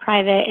we're a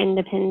private,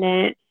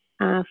 independent,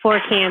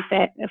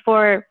 for-profit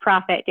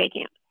day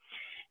camp.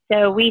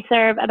 So we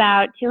serve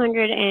about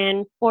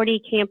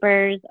 240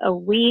 campers a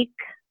week.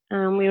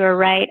 We were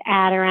right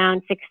at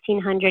around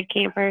 1,600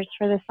 campers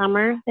for the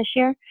summer this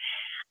year,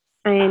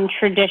 in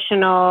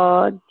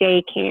traditional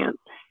day camp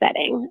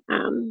setting,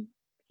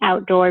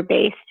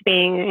 outdoor-based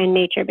being and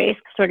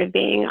nature-based sort of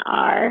being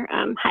our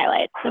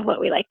highlights of what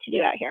we like to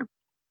do out here.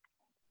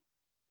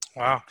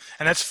 Wow.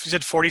 And that's, you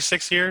said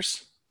 46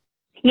 years?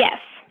 Yes.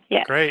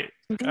 Yeah. Great.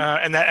 Mm-hmm.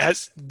 And that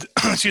has,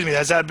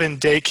 has that been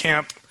day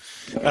camp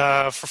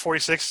for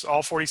 46,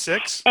 all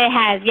 46? It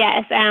has,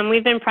 yes.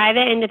 We've been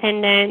private,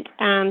 independent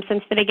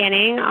since the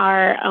beginning.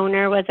 Our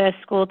owner was a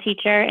school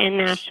teacher in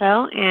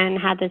Nashville and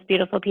had this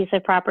beautiful piece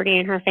of property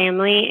in her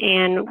family,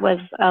 and was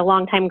a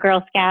longtime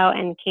Girl Scout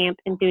and camp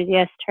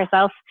enthusiast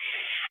herself,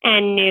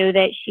 and knew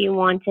that she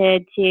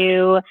wanted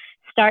to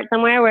start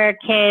somewhere where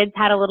kids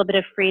had a little bit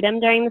of freedom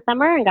during the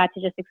summer and got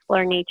to just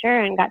explore nature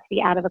and got to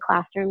be out of a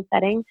classroom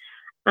setting.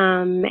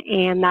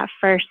 And that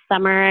first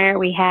summer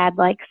we had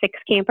like 6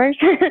 campers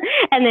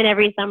and then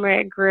every summer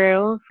it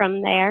grew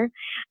from there.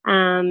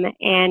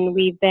 And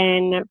we've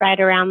been right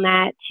around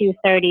that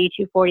 230,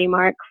 240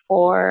 mark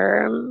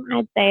for,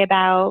 I'd say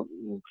about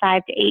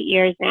 5 to 8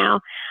 years now.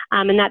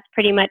 And that's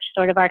pretty much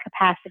sort of our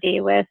capacity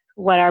with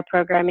what our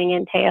programming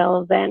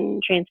entails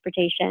and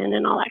transportation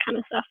and all that kind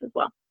of stuff as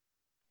well.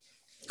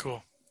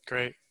 Cool.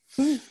 Great.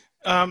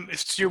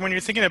 When you're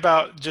thinking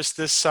about just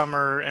this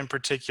summer in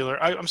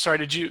particular, I'm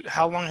sorry,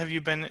 how long have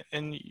you been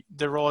in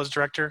the role as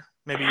director?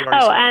 Maybe you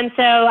already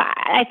so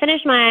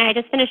I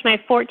just finished my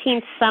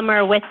 14th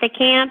summer with the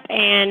camp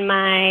and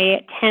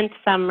my 10th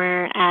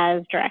summer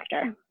as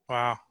director.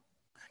 Wow.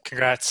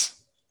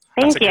 Congrats.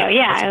 Thank you.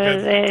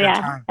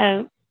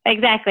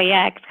 Exactly.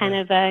 Yeah. It's kind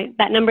of,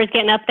 that number's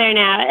getting up there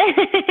now.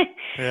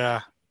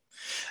 Yeah.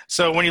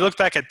 So when you look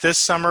back at this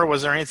summer,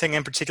 was there anything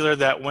in particular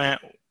that went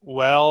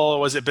well?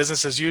 Was it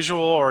business as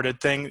usual, or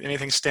did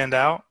anything stand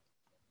out?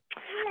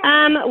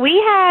 We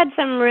had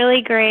some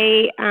really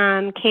great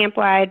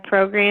camp-wide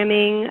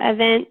programming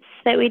events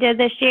that we did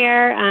this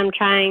year,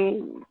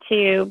 trying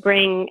to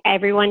bring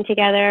everyone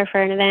together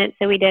for an event.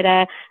 So we did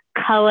a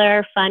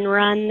color fun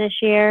run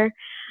this year,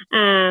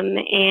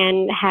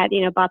 and had,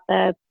 bought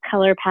the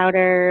color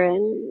powder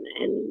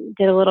and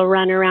did a little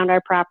run around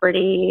our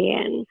property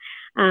and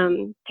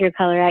threw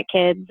color at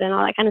kids and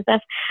all that kind of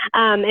stuff.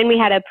 And we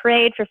had a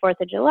parade for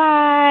 4th of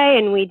July,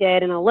 and we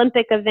did an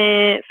Olympic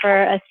event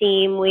for a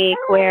theme week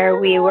where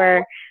we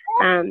were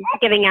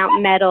giving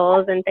out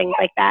medals and things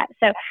like that.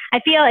 So I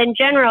feel in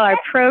general our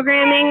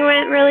programming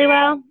went really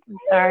well. I'm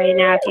sorry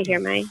now if you hear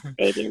my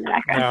baby in the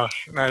background.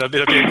 No, it'll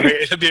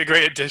be a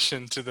great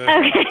addition to the.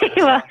 Okay,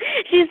 well,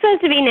 she's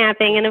supposed to be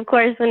napping, and of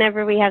course,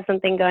 whenever we have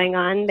something going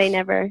on, they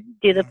never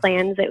do the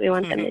plans that we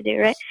want them to do,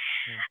 right?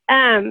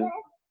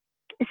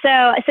 So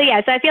I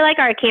feel like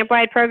our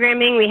camp-wide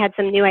programming, we had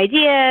some new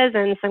ideas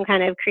and some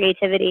kind of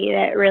creativity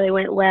that really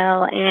went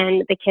well,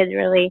 and the kids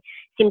really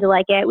seemed to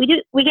like it. We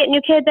get new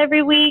kids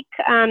every week,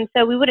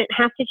 so we wouldn't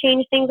have to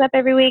change things up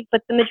every week,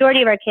 but the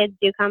majority of our kids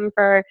do come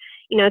for,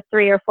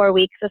 3 or 4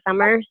 weeks a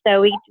summer,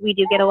 so we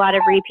do get a lot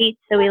of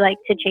repeats, so we like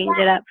to change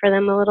it up for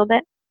them a little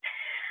bit.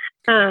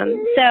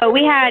 So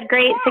we had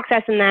great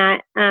success in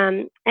that.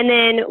 And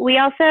then we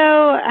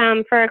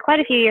also, for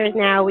quite a few years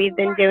now, we've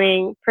been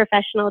doing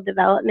professional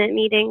development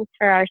meetings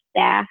for our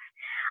staff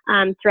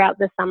throughout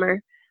the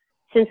summer.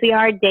 Since we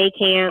are day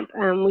camp,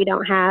 we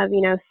don't have,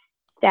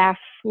 staff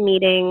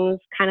meetings,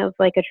 kind of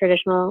like a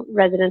traditional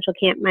residential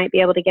camp might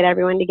be able to get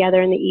everyone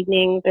together in the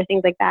evenings or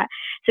things like that.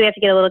 So we have to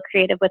get a little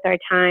creative with our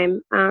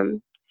time.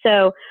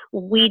 So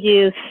we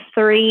do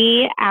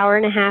 3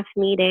 hour-and-a-half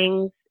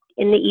meetings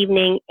in the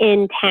evening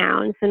in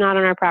town, so not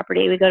on our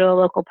property. We go to a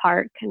local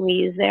park and we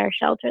use their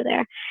shelter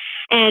there.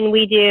 And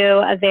we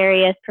do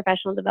various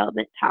professional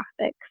development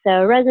topics.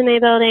 So resume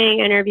building,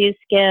 interview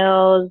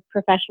skills,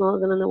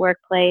 professionalism in the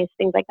workplace,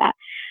 things like that.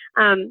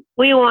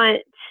 We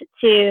want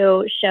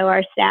to show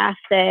our staff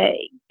that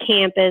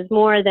camp is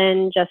more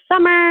than just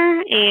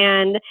summer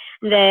and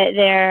that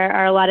there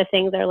are a lot of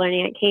things they're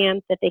learning at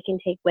camp that they can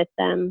take with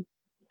them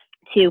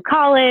to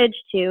college,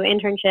 to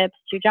internships,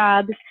 to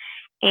jobs,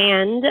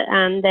 and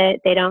that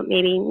they don't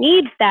maybe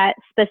need that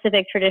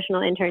specific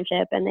traditional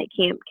internship, and that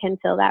camp can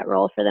fill that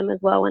role for them as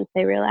well once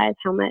they realize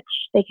how much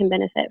they can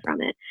benefit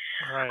from it.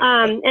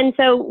 Right. And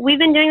so we've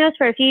been doing this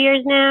for a few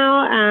years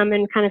now,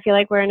 and kind of feel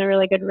like we're in a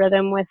really good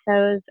rhythm with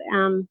those.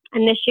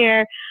 And this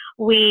year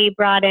we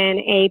brought in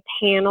a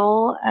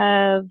panel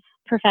of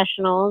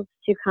professionals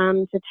to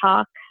come to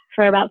talk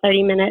for about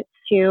 30 minutes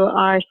to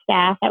our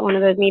staff at one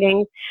of those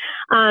meetings.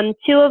 2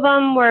 of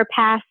them were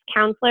past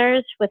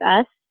counselors with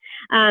us,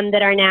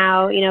 that are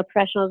now,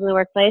 professionals in the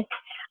workplace.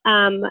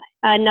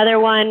 Another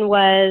one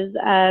was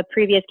a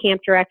previous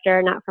camp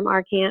director, not from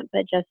our camp,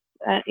 but just,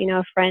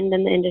 a friend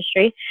in the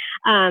industry,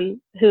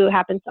 who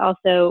happens to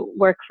also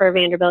work for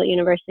Vanderbilt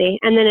University.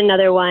 And then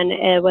another one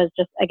was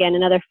just, again,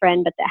 another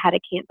friend, but that had a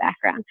camp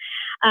background.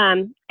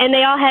 And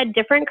they all had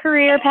different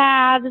career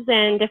paths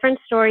and different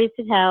stories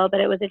to tell,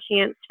 but it was a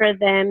chance for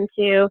them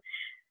to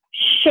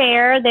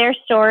share their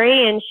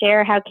story and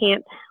share how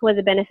camp was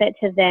a benefit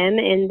to them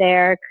in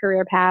their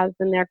career paths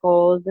and their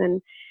goals and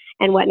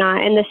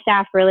whatnot. And the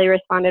staff really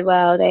responded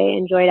well. They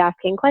enjoyed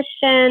asking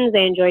questions.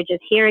 They enjoyed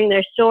just hearing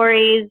their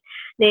stories.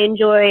 They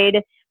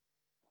enjoyed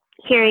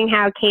hearing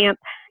how camp,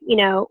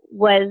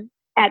 was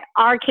at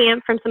our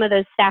camp from some of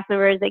those staff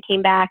members that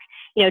came back,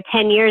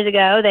 10 years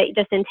ago, that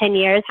just in 10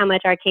 years, how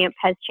much our camp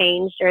has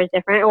changed or is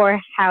different,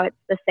 or how it's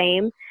the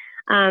same.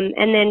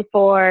 And then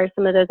for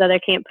some of those other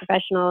camp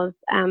professionals,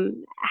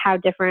 how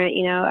different,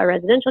 a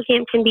residential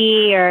camp can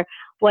be, or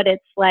what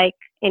it's like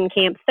in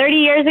camp 30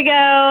 years ago,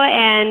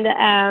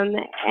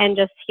 and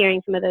just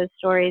hearing some of those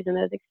stories and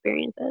those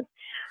experiences.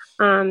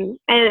 And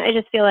I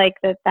just feel like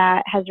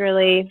that has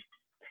really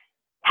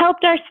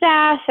helped our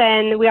staff,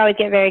 and we always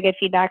get very good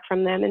feedback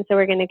from them. And so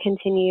we're going to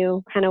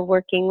continue kind of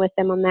working with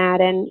them on that,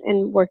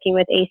 and working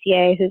with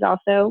ACA, who's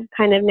also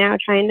kind of now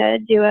trying to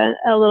do a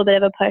little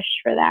bit of a push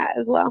for that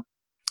as well.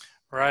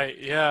 Right.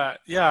 Yeah.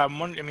 Yeah. I'm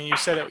wondering, I mean, you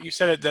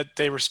said it that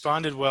they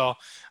responded well.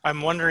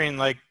 I'm wondering,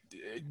 like,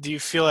 do you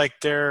feel like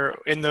they're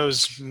in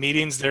those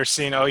meetings, they're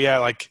seeing, oh yeah,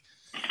 like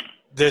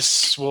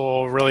this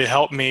will really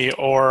help me,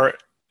 or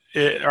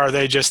are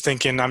they just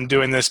thinking I'm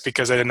doing this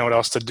because I didn't know what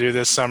else to do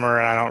this summer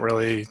and I don't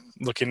really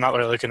not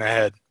really looking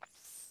ahead?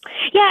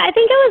 Yeah, I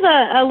think it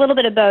was a little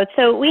bit of both.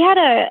 So we had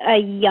a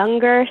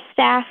younger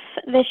staff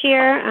this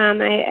year.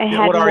 I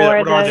had what more.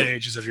 What are the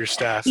ages of your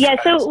staff? Yeah,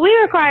 so we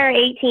require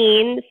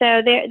 18.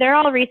 So they're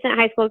all recent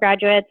high school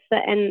graduates,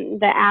 and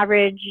the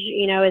average,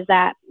 is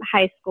that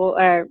high school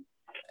or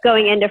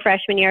going into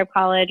freshman year of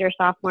college or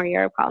sophomore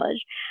year of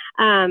college.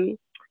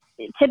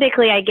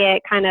 Typically I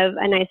get kind of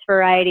a nice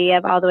variety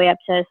of all the way up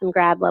to some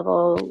grad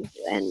levels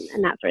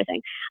and that sort of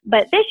thing.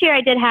 But this year I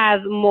did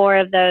have more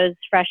of those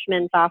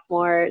freshmen,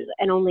 sophomores,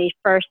 and only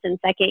first and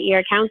second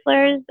year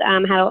counselors.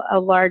 Had a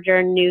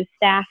larger new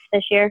staff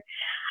this year.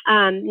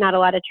 Not a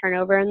lot of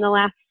turnover in the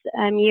last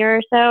year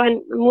or so.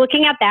 And I'm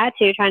looking at that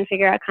too, trying to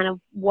figure out kind of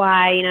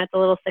why, it's a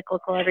little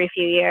cyclical every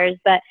few years.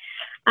 But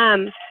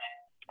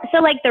so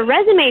like the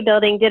resume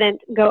building didn't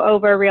go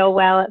over real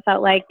well, it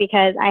felt like,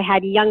 because I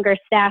had younger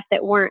staff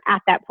that weren't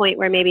at that point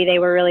where maybe they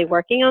were really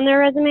working on their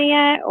resume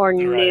yet, or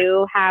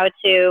knew how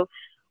to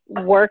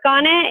work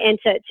on it. And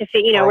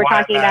we're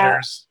talking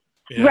about,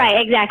 right,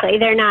 exactly.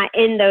 They're not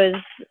in those,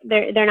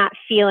 they're not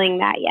feeling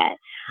that yet.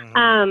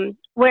 Mm-hmm.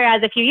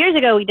 Whereas a few years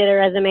ago we did a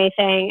resume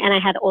thing, and I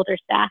had older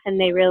staff, and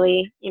they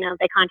really,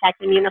 they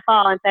contacted me in the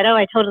fall and said, oh,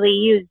 I totally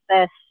used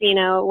this,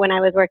 when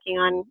I was working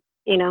on,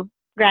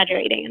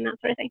 graduating and that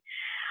sort of thing.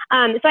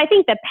 So I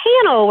think the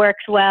panel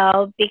worked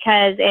well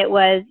because it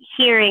was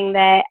hearing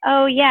that,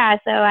 oh yeah,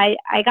 so I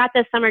got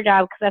this summer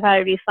job because I thought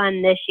it'd be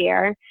fun this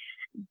year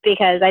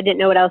because I didn't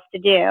know what else to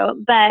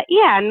do. But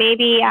yeah,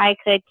 maybe I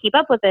could keep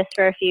up with this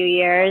for a few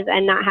years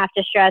and not have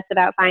to stress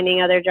about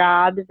finding other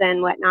jobs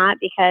and whatnot,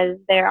 because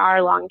there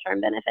are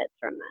long-term benefits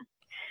from this.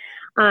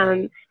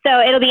 So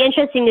it'll be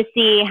interesting to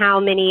see how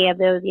many of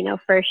those,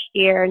 first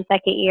year and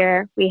second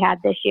year we had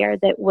this year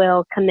that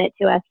will commit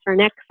to us for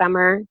next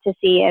summer, to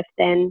see if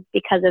then,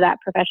 because of that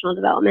professional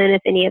development,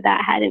 if any of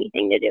that had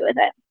anything to do with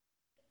it.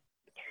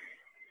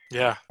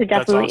 Yeah. So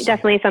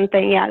definitely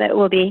something, that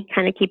we'll be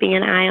kind of keeping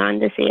an eye on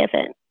to see if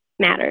it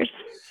matters.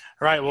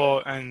 Right.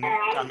 Well, and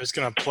I'm just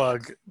going to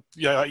plug,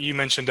 you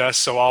mentioned us,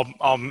 so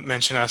I'll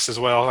mention us as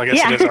well. I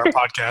guess it is our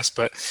podcast,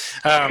 but,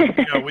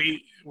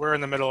 we're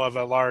in the middle of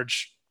a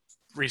large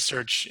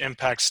research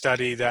impact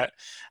study that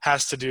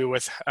has to do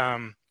with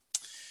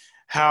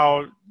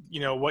how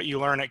what you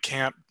learn at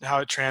camp, how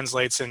it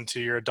translates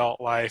into your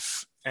adult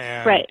life.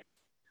 And right.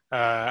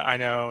 I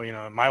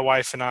know my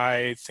wife and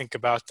I think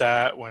about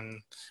that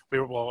when we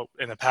were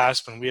in the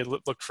past, when we had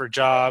looked for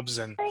jobs,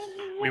 and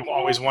we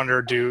always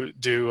wonder, do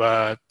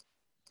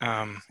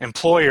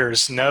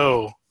employers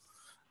know?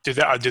 Do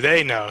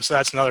they know? So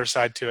that's another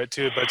side to it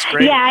too, but it's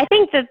great. Yeah, I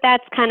think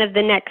that's kind of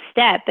the next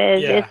step.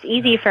 It's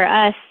easy for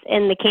us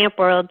in the camp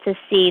world to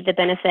see the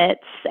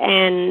benefits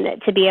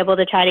and to be able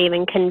to try to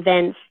even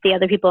convince the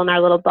other people in our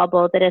little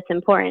bubble that it's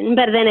important.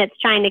 But then it's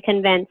trying to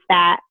convince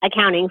that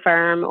accounting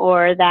firm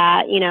or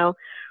that,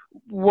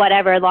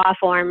 whatever law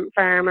firm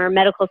or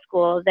medical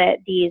school that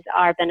these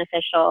are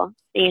beneficial,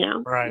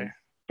 Right.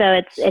 So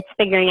it's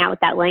figuring out what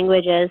that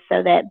language is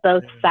so that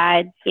both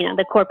sides,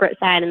 the corporate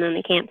side and then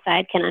the camp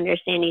side, can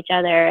understand each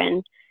other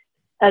and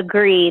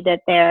agree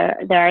that there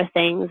are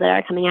things that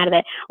are coming out of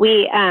it.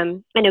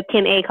 I know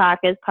Kim Acock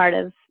is part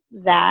of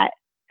that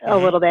a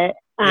little bit.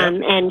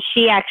 And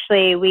she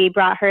actually, we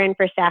brought her in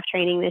for staff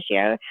training this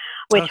year,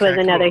 which was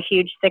another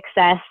huge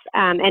success.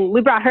 And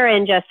we brought her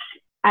in just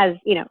as,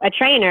 a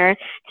trainer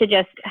to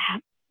just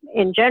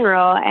in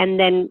general, and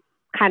then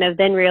kind of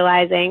then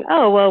realizing,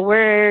 oh, well,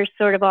 we're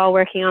sort of all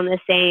working on the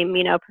same,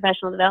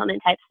 professional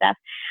development type stuff.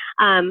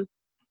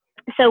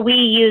 So we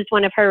used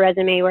one of her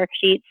resume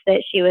worksheets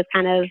that she was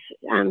kind of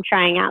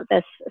trying out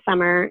this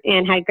summer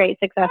and had great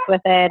success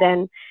with it.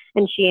 And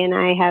she and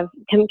I have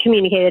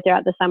communicated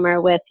throughout the summer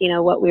with,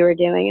 what we were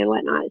doing and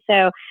whatnot.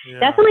 So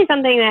definitely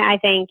something that I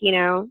think,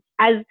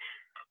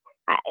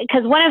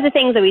 because one of the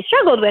things that we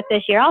struggled with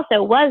this year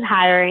also was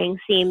hiring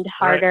seemed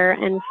harder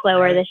and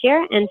slower this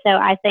year. And so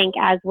I think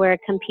as we're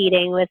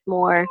competing with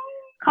more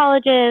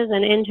colleges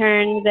and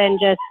interns and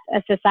just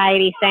a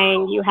society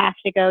saying you have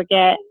to go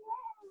get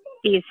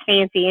these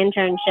fancy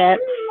internships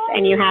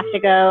and you have to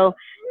go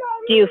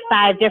do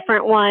 5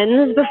 different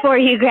ones before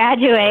you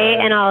graduate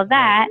and all of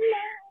that,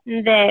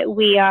 that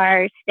we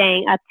are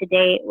staying up to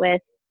date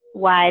with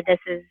why this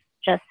is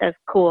just as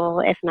cool,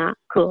 if not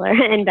cooler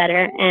and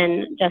better,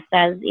 and just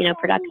as,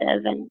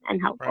 productive and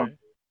helpful. Right.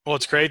 Well,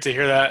 it's great to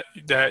hear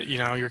that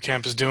your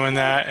camp is doing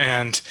that,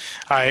 and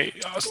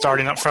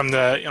starting up from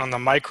on the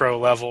micro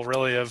level,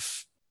 really,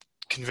 of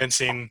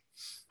convincing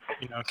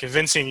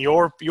convincing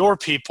your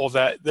people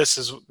that this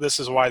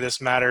is why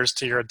this matters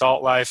to your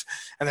adult life,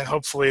 and then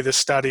hopefully the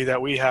study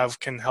that we have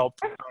can help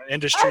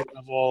industry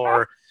level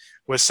or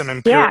with some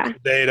empirical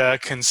data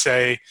can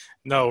say,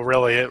 no,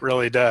 really, it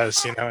really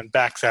does, and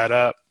back that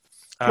up.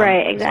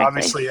 Right, exactly.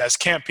 Obviously, as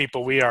camp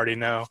people, we already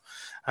know.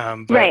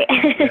 Right.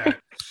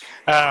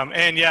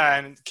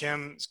 And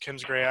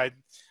Kim's great.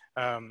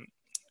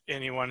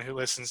 Anyone who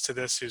listens to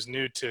this who's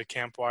new to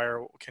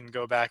Campwire can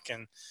go back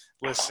and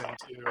listen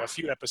to a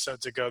few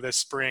episodes ago. This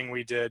spring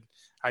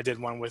I did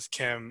one with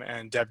Kim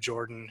and Deb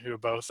Jordan, who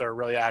both are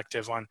really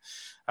active on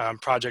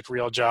Project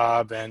Real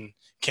Job and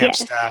camp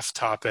staff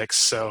topics.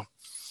 So,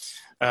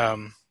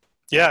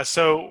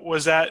 so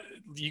was that,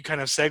 you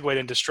kind of segued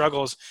into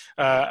struggles.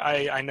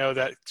 I know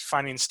that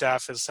finding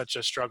staff is such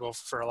a struggle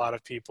for a lot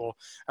of people.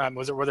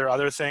 Were there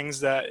other things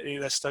that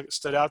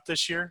stood out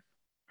this year?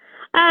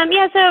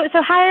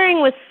 So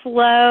hiring was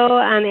slow.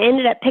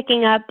 Ended up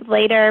picking up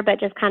later, but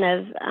just kind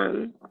of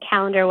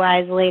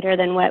calendar-wise later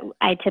than what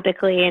I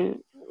typically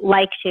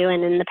like to,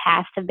 and in the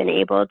past have been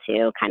able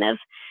to kind of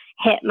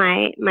hit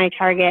my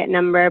target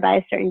number by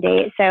a certain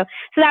date. So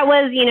that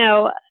was,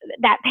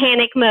 that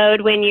panic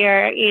mode when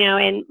you're,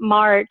 in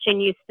March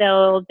and you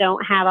still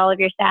don't have all of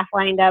your staff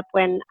lined up,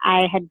 when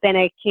I had been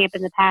at camp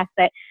in the past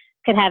that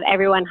could have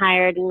everyone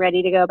hired and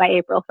ready to go by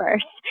April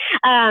 1st.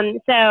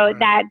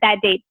 That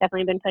date's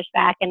definitely been pushed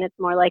back, and it's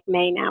more like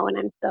May now, and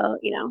I'm still,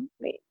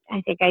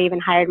 I think I even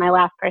hired my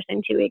last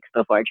person 2 weeks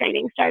before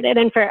training started.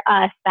 And for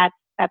us, that's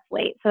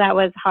late. So that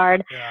was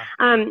hard. Yeah.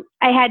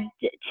 I had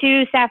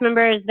 2 staff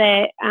members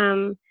that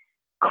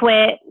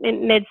quit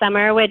in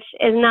midsummer, which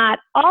is not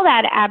all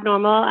that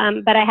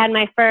abnormal. But I had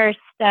my first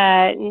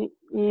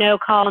no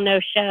call, no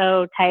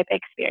show type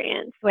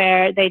experience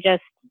where they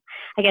just,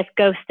 I guess,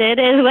 ghosted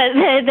is what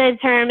the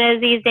term is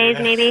these days,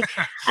 maybe.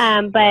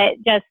 But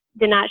just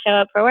did not show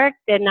up for work,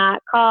 did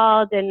not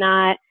call, did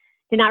not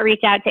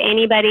reach out to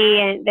anybody.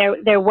 And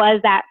there was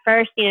that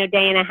first, day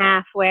and a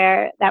half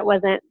where that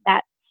wasn't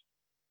that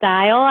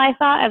style, I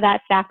thought, of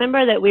that staff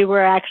member, that we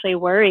were actually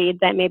worried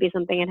that maybe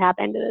something had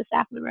happened to the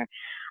staff member.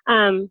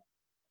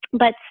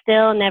 But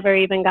still never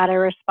even got a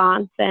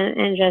response,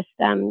 and just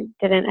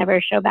didn't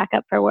ever show back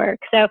up for work.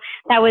 So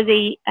that was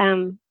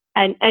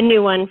a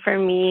new one for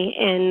me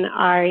in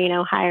our,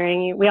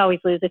 hiring. We always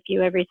lose a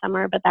few every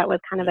summer, but that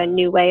was kind of a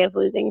new way of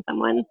losing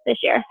someone this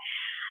year.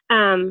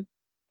 And,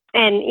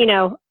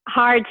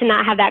 hard to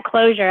not have that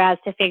closure as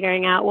to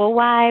figuring out, well,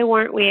 why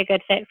weren't we a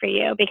good fit for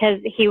you? Because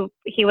he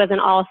was an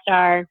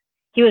all-star.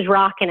 He was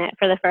rocking it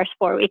for the first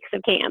 4 weeks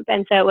of camp.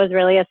 And so it was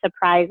really a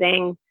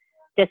surprising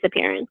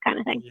disappearance kind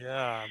of thing.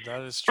 Yeah,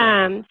 that is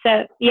true.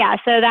 So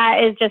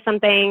that is just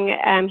something,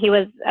 he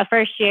was a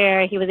first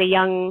year, he was a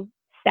young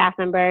staff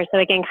member. So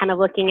again, kind of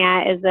looking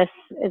at, is this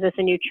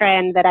a new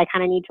trend that I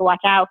kind of need to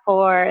watch out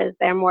for? Is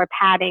there more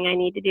padding I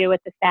need to do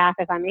with the staff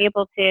if I'm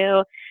able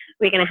to?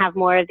 We're going to have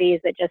more of these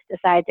that just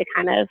decide to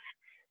kind of,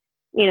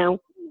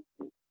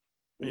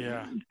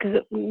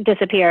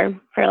 disappear,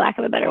 for lack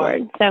of a better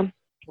word. So.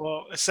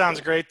 Well, it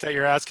sounds great that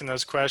you're asking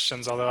those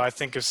questions. Although I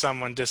think if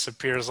someone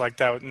disappears like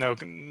that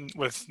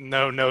with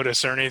no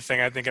notice or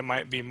anything, I think it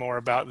might be more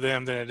about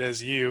them than it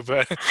is you.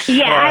 But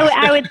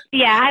I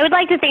would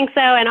like to think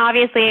so. And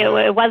obviously,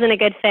 it wasn't a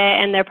good fit,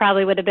 and there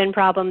probably would have been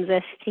problems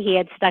if he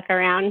had stuck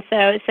around. So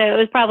it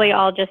was probably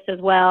all just as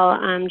well,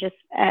 just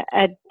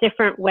a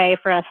different way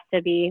for us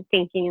to be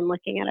thinking and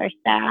looking at our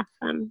staff.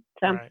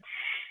 Right.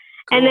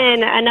 Cool. And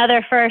then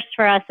another first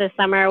for us this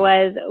summer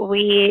was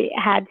we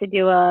had to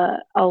do a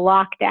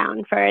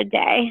lockdown for a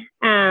day,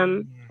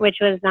 which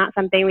was not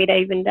something we'd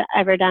even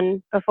ever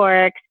done before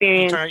or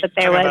experienced. But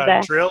there was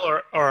a drill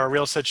or a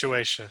real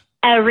situation.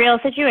 A real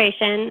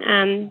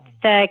situation.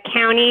 The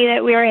county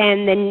that we were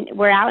in, then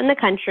we're out in the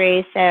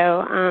country,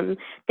 so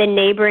the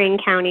neighboring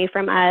county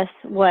from us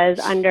was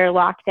under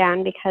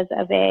lockdown because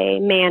of a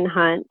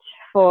manhunt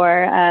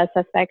for a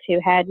suspect who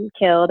had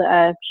killed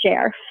a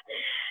sheriff.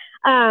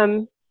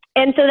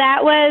 And so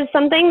that was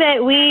something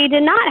that we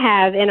did not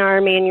have in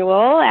our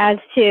manual as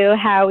to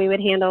how we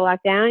would handle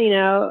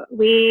lockdown.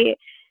 We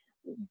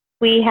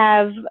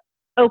have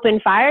open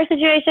fire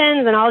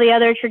situations and all the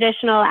other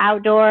traditional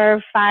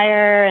outdoor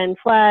fire and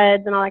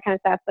floods and all that kind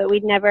of stuff, but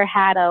we'd never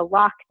had a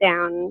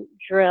lockdown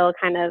drill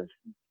kind of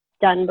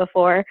done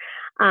before.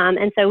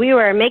 And so we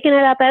were making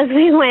it up as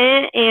we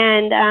went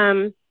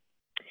and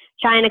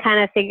trying to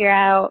kind of figure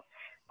out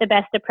the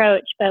best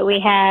approach. But we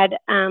had,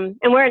 and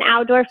we're an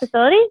outdoor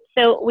facility,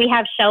 so we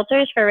have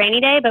shelters for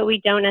rainy day, but we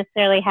don't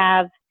necessarily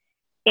have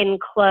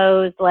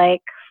enclosed,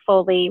 like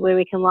fully where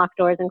we can lock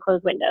doors and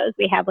close windows.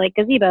 We have like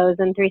gazebos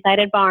and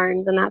 3-sided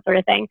barns and that sort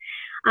of thing.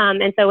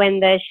 And so when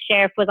the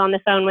sheriff was on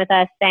the phone with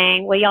us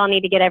saying, well, y'all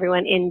need to get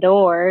everyone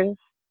indoors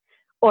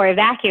or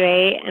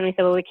evacuate. And we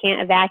said, well, we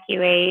can't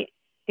evacuate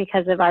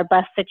because of our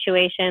bus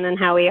situation and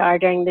how we are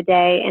during the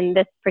day in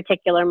this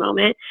particular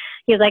moment.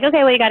 He was like,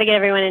 okay, well, you got to get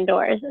everyone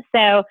indoors.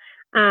 So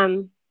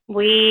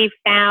we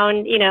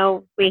found,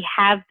 we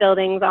have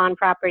buildings on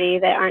property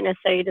that aren't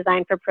necessarily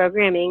designed for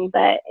programming,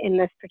 but in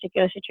this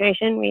particular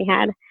situation, we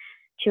had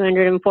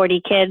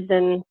 240 kids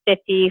and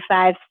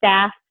 55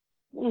 staff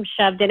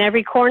shoved in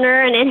every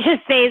corner and inch of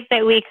space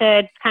that we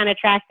could kind of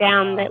track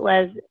down that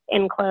was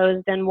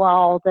enclosed and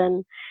walled.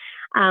 And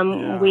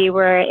we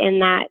were in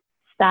that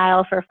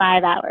style for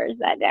 5 hours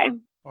that day.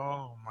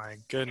 Oh my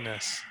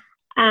goodness.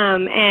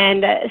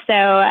 And so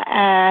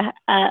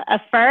a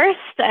first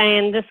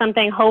and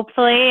something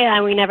hopefully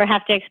we never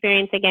have to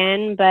experience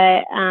again,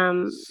 but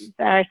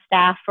our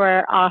staff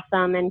were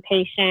awesome and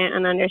patient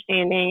and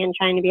understanding and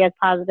trying to be as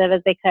positive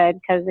as they could,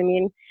 because I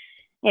mean,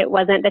 it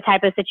wasn't the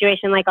type of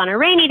situation like on a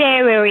rainy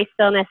day where we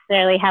still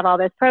necessarily have all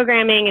this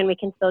programming and we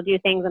can still do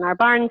things in our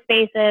barn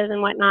spaces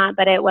and whatnot,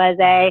 but it was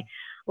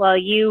well,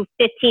 you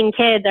 15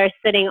 kids are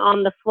sitting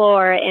on the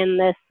floor in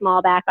this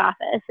small back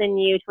office,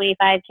 and you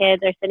 25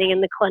 kids are sitting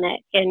in the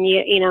clinic, and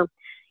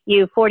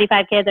you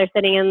 45 kids are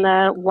sitting in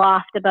the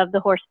loft above the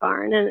horse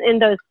barn, and in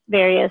those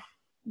various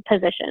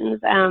positions.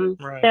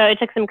 Right. So it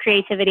took some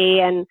creativity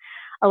and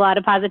a lot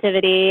of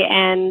positivity,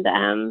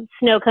 and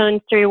snow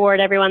cones to reward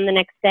everyone the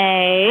next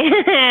day.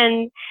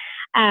 And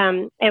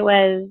it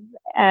was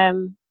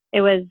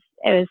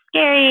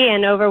scary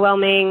and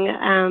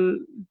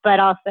overwhelming, but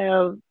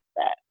also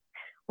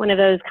one of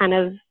those kind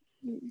of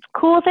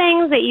cool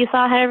things that you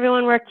saw how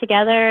everyone worked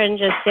together and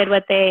just did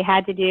what they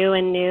had to do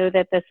and knew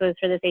that this was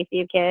for the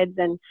safety of kids,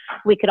 and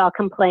we could all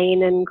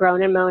complain and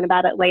groan and moan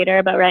about it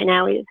later, but right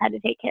now we just had to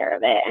take care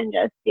of it and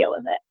just deal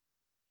with it.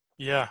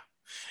 Yeah.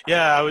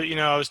 Yeah,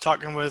 I was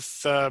talking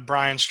with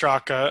Brian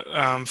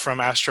Straka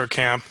from Astro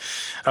Camp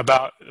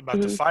about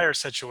the fire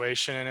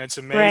situation, and it's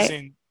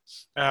amazing.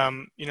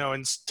 Right.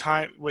 In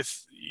time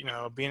with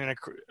being in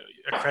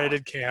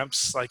accredited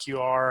camps like you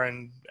are,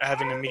 and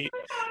having to meet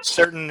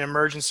certain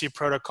emergency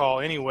protocol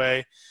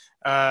anyway,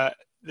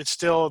 it's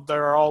still,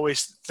 there are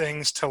always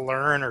things to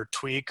learn or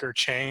tweak or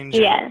change.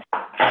 Yes.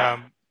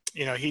 And,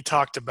 he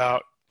talked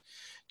about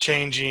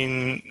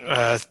changing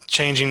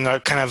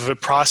the kind of a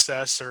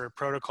process or a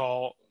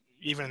protocol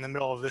even in the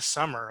middle of this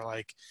summer,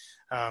 like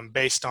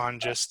based on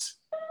just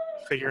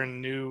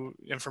figuring new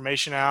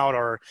information out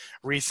or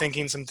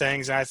rethinking some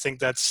things. And I think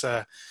that's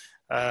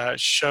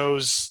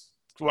shows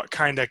what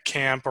kind of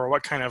camp or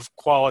what kind of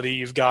quality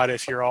you've got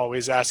if you're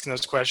always asking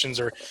those questions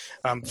or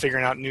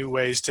figuring out new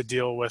ways to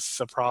deal with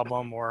the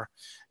problem or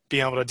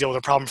being able to deal with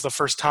a problem for the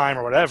first time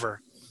or whatever.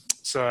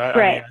 So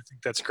I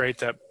think that's great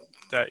that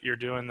you're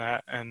doing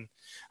that. And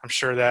I'm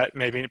sure that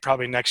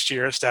probably next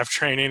year at staff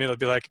training, it'll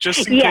be like,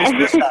 just in case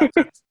this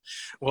happens,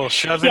 we'll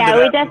shove into that.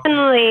 Yeah, we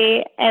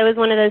definitely, it was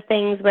one of those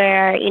things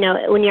where,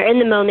 when you're in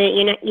the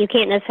moment, you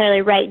can't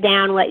necessarily write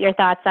down what your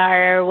thoughts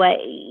are or what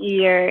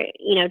your,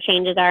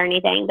 changes are or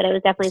anything, but it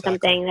was definitely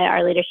something that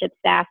our leadership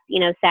staff,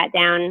 sat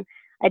down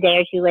a day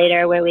or two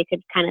later where we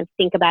could kind of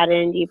think about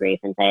it and debrief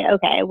and say,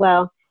 okay,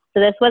 well, so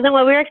this wasn't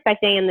what we were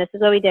expecting and this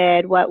is what we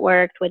did, what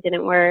worked, what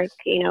didn't work,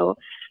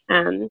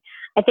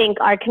 I think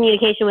our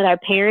communication with our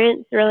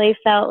parents really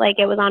felt like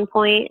it was on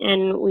point,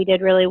 and we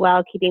did really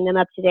well keeping them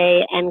up to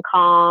date and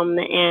calm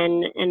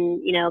and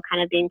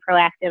kind of being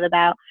proactive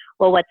about,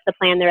 well, what's the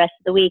plan the rest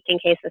of the week in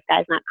case this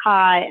guy's not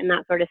caught and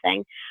that sort of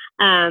thing.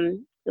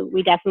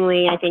 We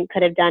definitely, I think,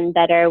 could have done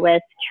better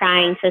with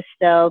trying to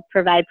still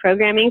provide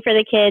programming for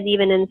the kids,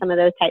 even in some of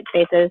those tight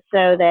spaces,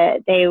 so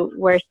that they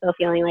were still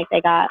feeling like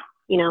they got,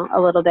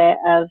 a little bit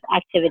of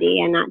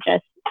activity and not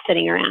just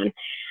sitting around.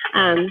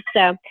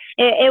 So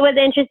it was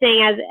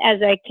interesting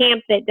as a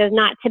camp that does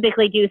not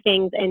typically do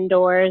things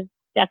indoors,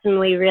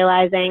 definitely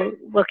realizing,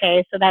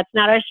 okay, so that's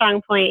not our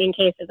strong point in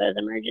case of those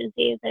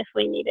emergencies if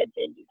we needed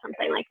to do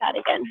something like that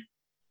again.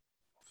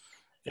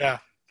 Yeah,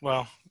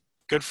 well,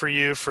 good for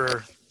you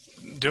for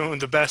doing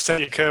the best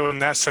that you could in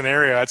that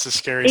scenario. That's a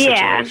scary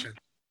situation.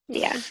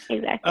 Yeah,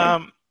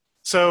 exactly.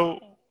 So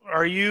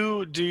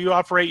do you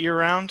operate year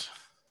round?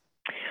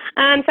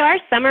 So our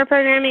summer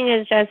programming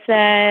is just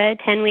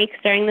 10 weeks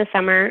during the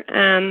summer.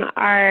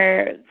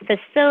 Our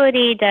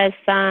facility does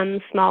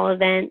some small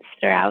events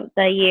throughout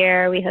the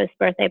year. We host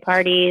birthday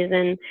parties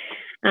and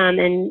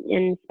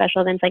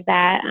special events like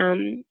that.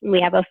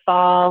 We have a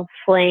fall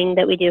fling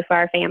that we do for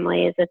our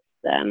families. It's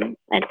kind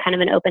of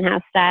an open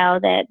house style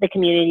that the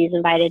community is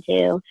invited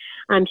to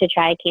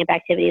try camp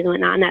activities and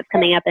whatnot, and that's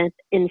coming up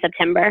in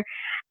September.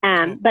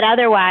 But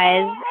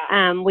otherwise,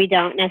 we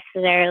don't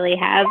necessarily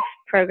have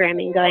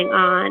programming going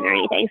on or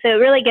anything. So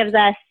it really gives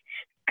us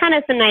kind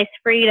of some nice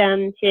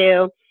freedom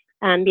to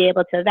be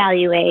able to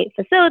evaluate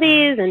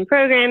facilities and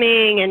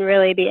programming and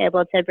really be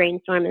able to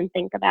brainstorm and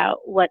think about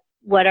what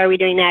are we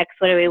doing next,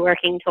 what are we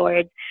working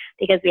towards,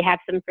 because we have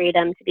some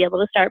freedom to be able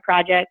to start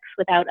projects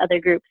without other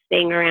groups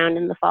being around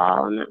in the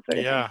fall and that sort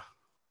of thing.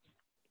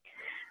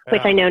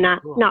 Which I know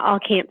not all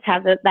camps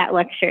have that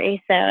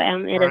luxury. So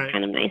it is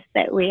kind of nice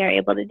that we are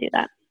able to do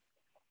that.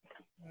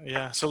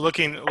 Yeah. So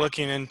looking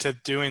into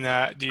doing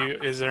that,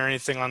 is there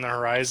anything on the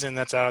horizon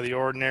that's out of the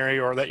ordinary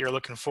or that you're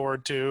looking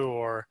forward to,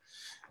 or?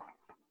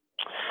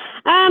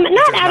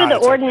 Not out of the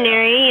it's okay.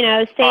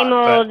 ordinary, same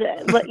old,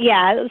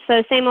 yeah.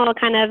 So same old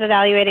kind of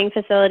evaluating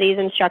facilities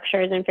and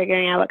structures and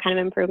figuring out what kind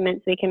of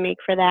improvements we can make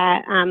for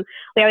that.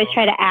 We always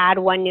try to add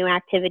one new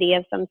activity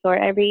of some sort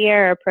every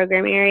year or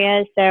program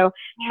areas. So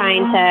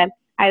trying to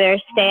either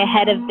stay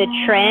ahead of the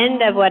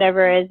trend of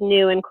whatever is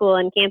new and cool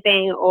in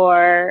camping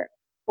or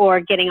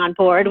getting on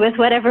board with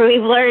whatever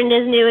we've learned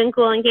is new and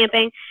cool in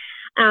camping.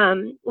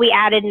 We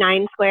added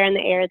 9 Square in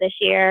the Air this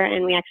year,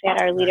 and we actually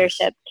had our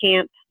leadership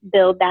camp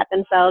build that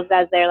themselves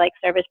as their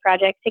service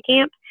project to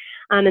camp.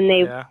 And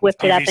they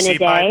whipped it up in a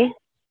day. Pipe.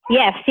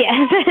 Yes.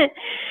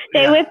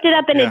 They whipped it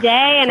up in a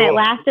day, and it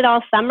lasted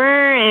all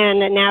summer,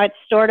 and now it's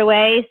stored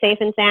away safe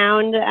and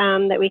sound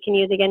that we can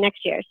use again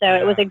next year. So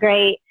it was a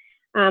great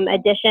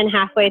addition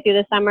halfway through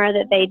the summer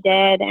that they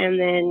did, and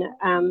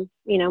then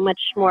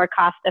much more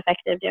cost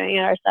effective doing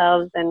it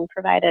ourselves and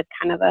provided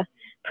kind of a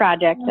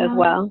project as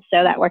well.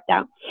 So that worked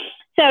out.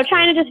 So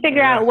trying to just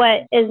figure out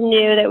what is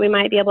new that we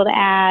might be able to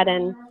add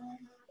and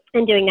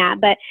doing that.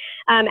 But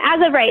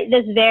as of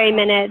this very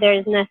minute,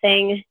 there's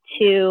nothing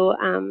too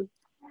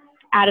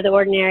out of the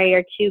ordinary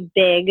or too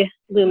big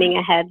looming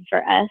ahead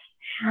for us.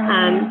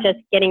 Just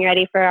getting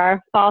ready for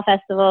our fall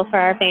festival for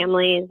our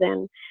families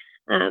and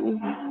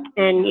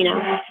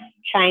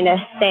trying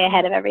to stay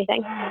ahead of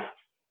everything.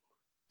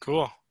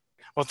 Cool.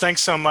 Well,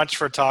 thanks so much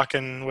for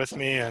talking with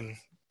me, and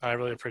I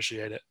really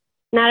appreciate it.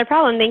 Not a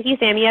problem. Thank you,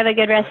 Sam. You have a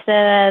good rest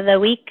of the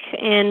week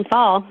and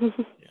fall.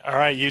 All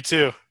right. You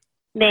too.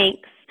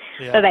 Thanks.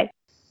 Yeah. Bye-bye.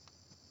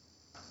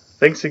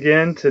 Thanks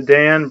again to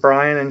Dan,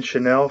 Brian, and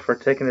Chanel for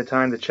taking the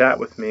time to chat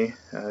with me.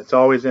 It's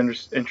always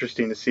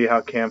interesting to see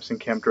how camps and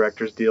camp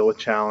directors deal with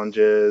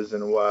challenges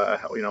and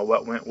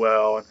what went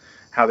well and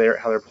how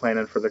they're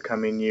planning for the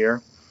coming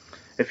year.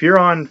 If you're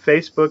on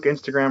Facebook,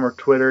 Instagram, or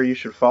Twitter, you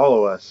should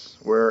follow us.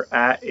 We're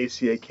at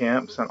ACA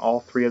Camps on all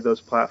 3 of those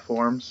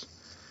platforms.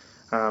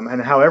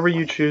 And however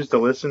you choose to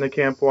listen to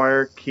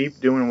CampWire, keep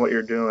doing what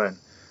you're doing.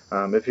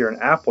 If you're an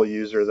Apple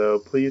user, though,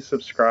 please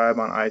subscribe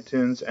on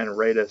iTunes and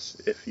rate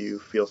us if you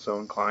feel so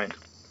inclined.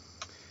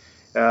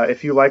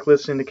 If you like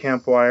listening to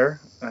CampWire,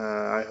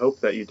 I hope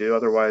that you do.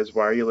 Otherwise,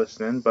 why are you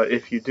listening? But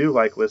if you do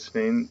like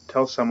listening,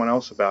 tell someone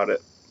else about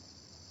it.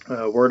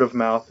 Word of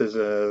mouth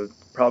is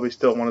probably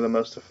still one of the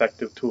most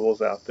effective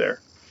tools out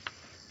there.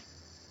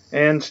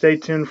 And stay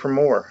tuned for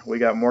more. We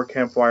got more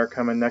CampWire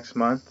coming next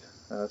month.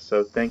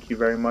 So thank you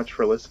very much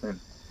for listening.